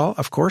 yeah. Well,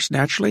 of course,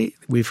 naturally,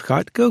 we've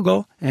got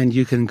Google, and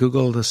you can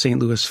Google the St.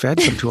 Louis Fed,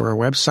 come to our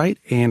website.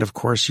 And, of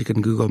course, you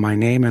can Google my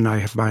name, and I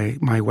have my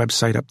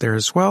website up there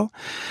as well.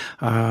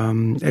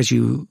 As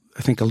you,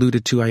 I think,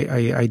 alluded to,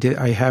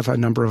 I have a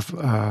number of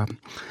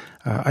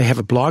I have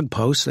a blog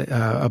post,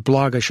 a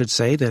blog, I should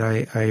say, that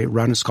I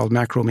run. It's called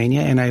Macromania,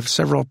 and I have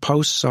several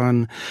posts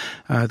on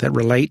that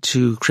relate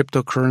to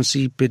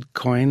cryptocurrency,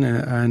 Bitcoin,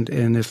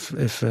 and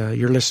if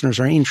your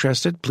listeners are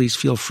interested, please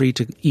feel free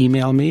to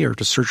email me or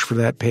to search for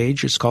that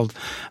page. It's called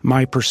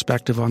My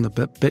Perspective on the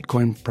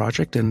Bitcoin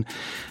Project, and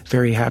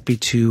very happy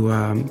to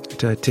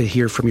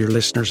hear from your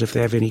listeners if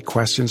they have any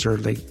questions or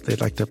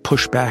they'd like to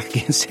push back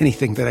against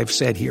anything that I've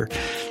said here.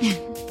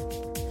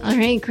 All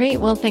right,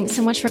 great. Well, thanks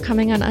so much for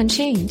coming on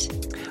Unchained.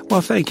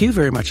 Well, thank you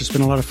very much. It's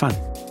been a lot of fun.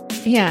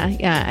 Yeah,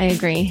 I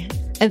agree.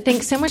 And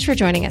thanks so much for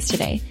joining us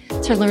today.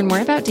 To learn more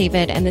about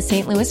David and the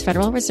St. Louis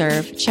Federal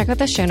Reserve, check out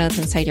the show notes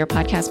inside your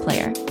podcast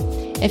player.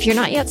 If you're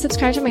not yet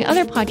subscribed to my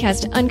other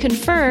podcast,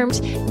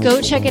 Unconfirmed,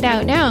 go check it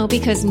out now,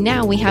 because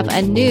now we have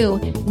a new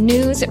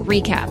news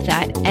recap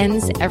that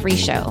ends every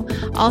show.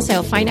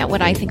 Also, find out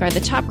what I think are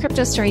the top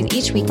crypto stories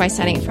each week by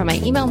signing up for my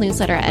email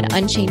newsletter at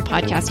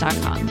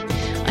unchainedpodcast.com.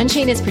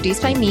 Unchained is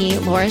produced by me,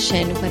 Laura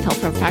Shin, with help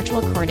from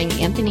Factual Recording,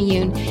 Anthony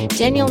Yoon,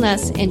 Daniel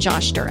Nuss, and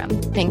Josh Durham.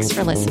 Thanks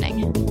for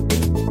listening.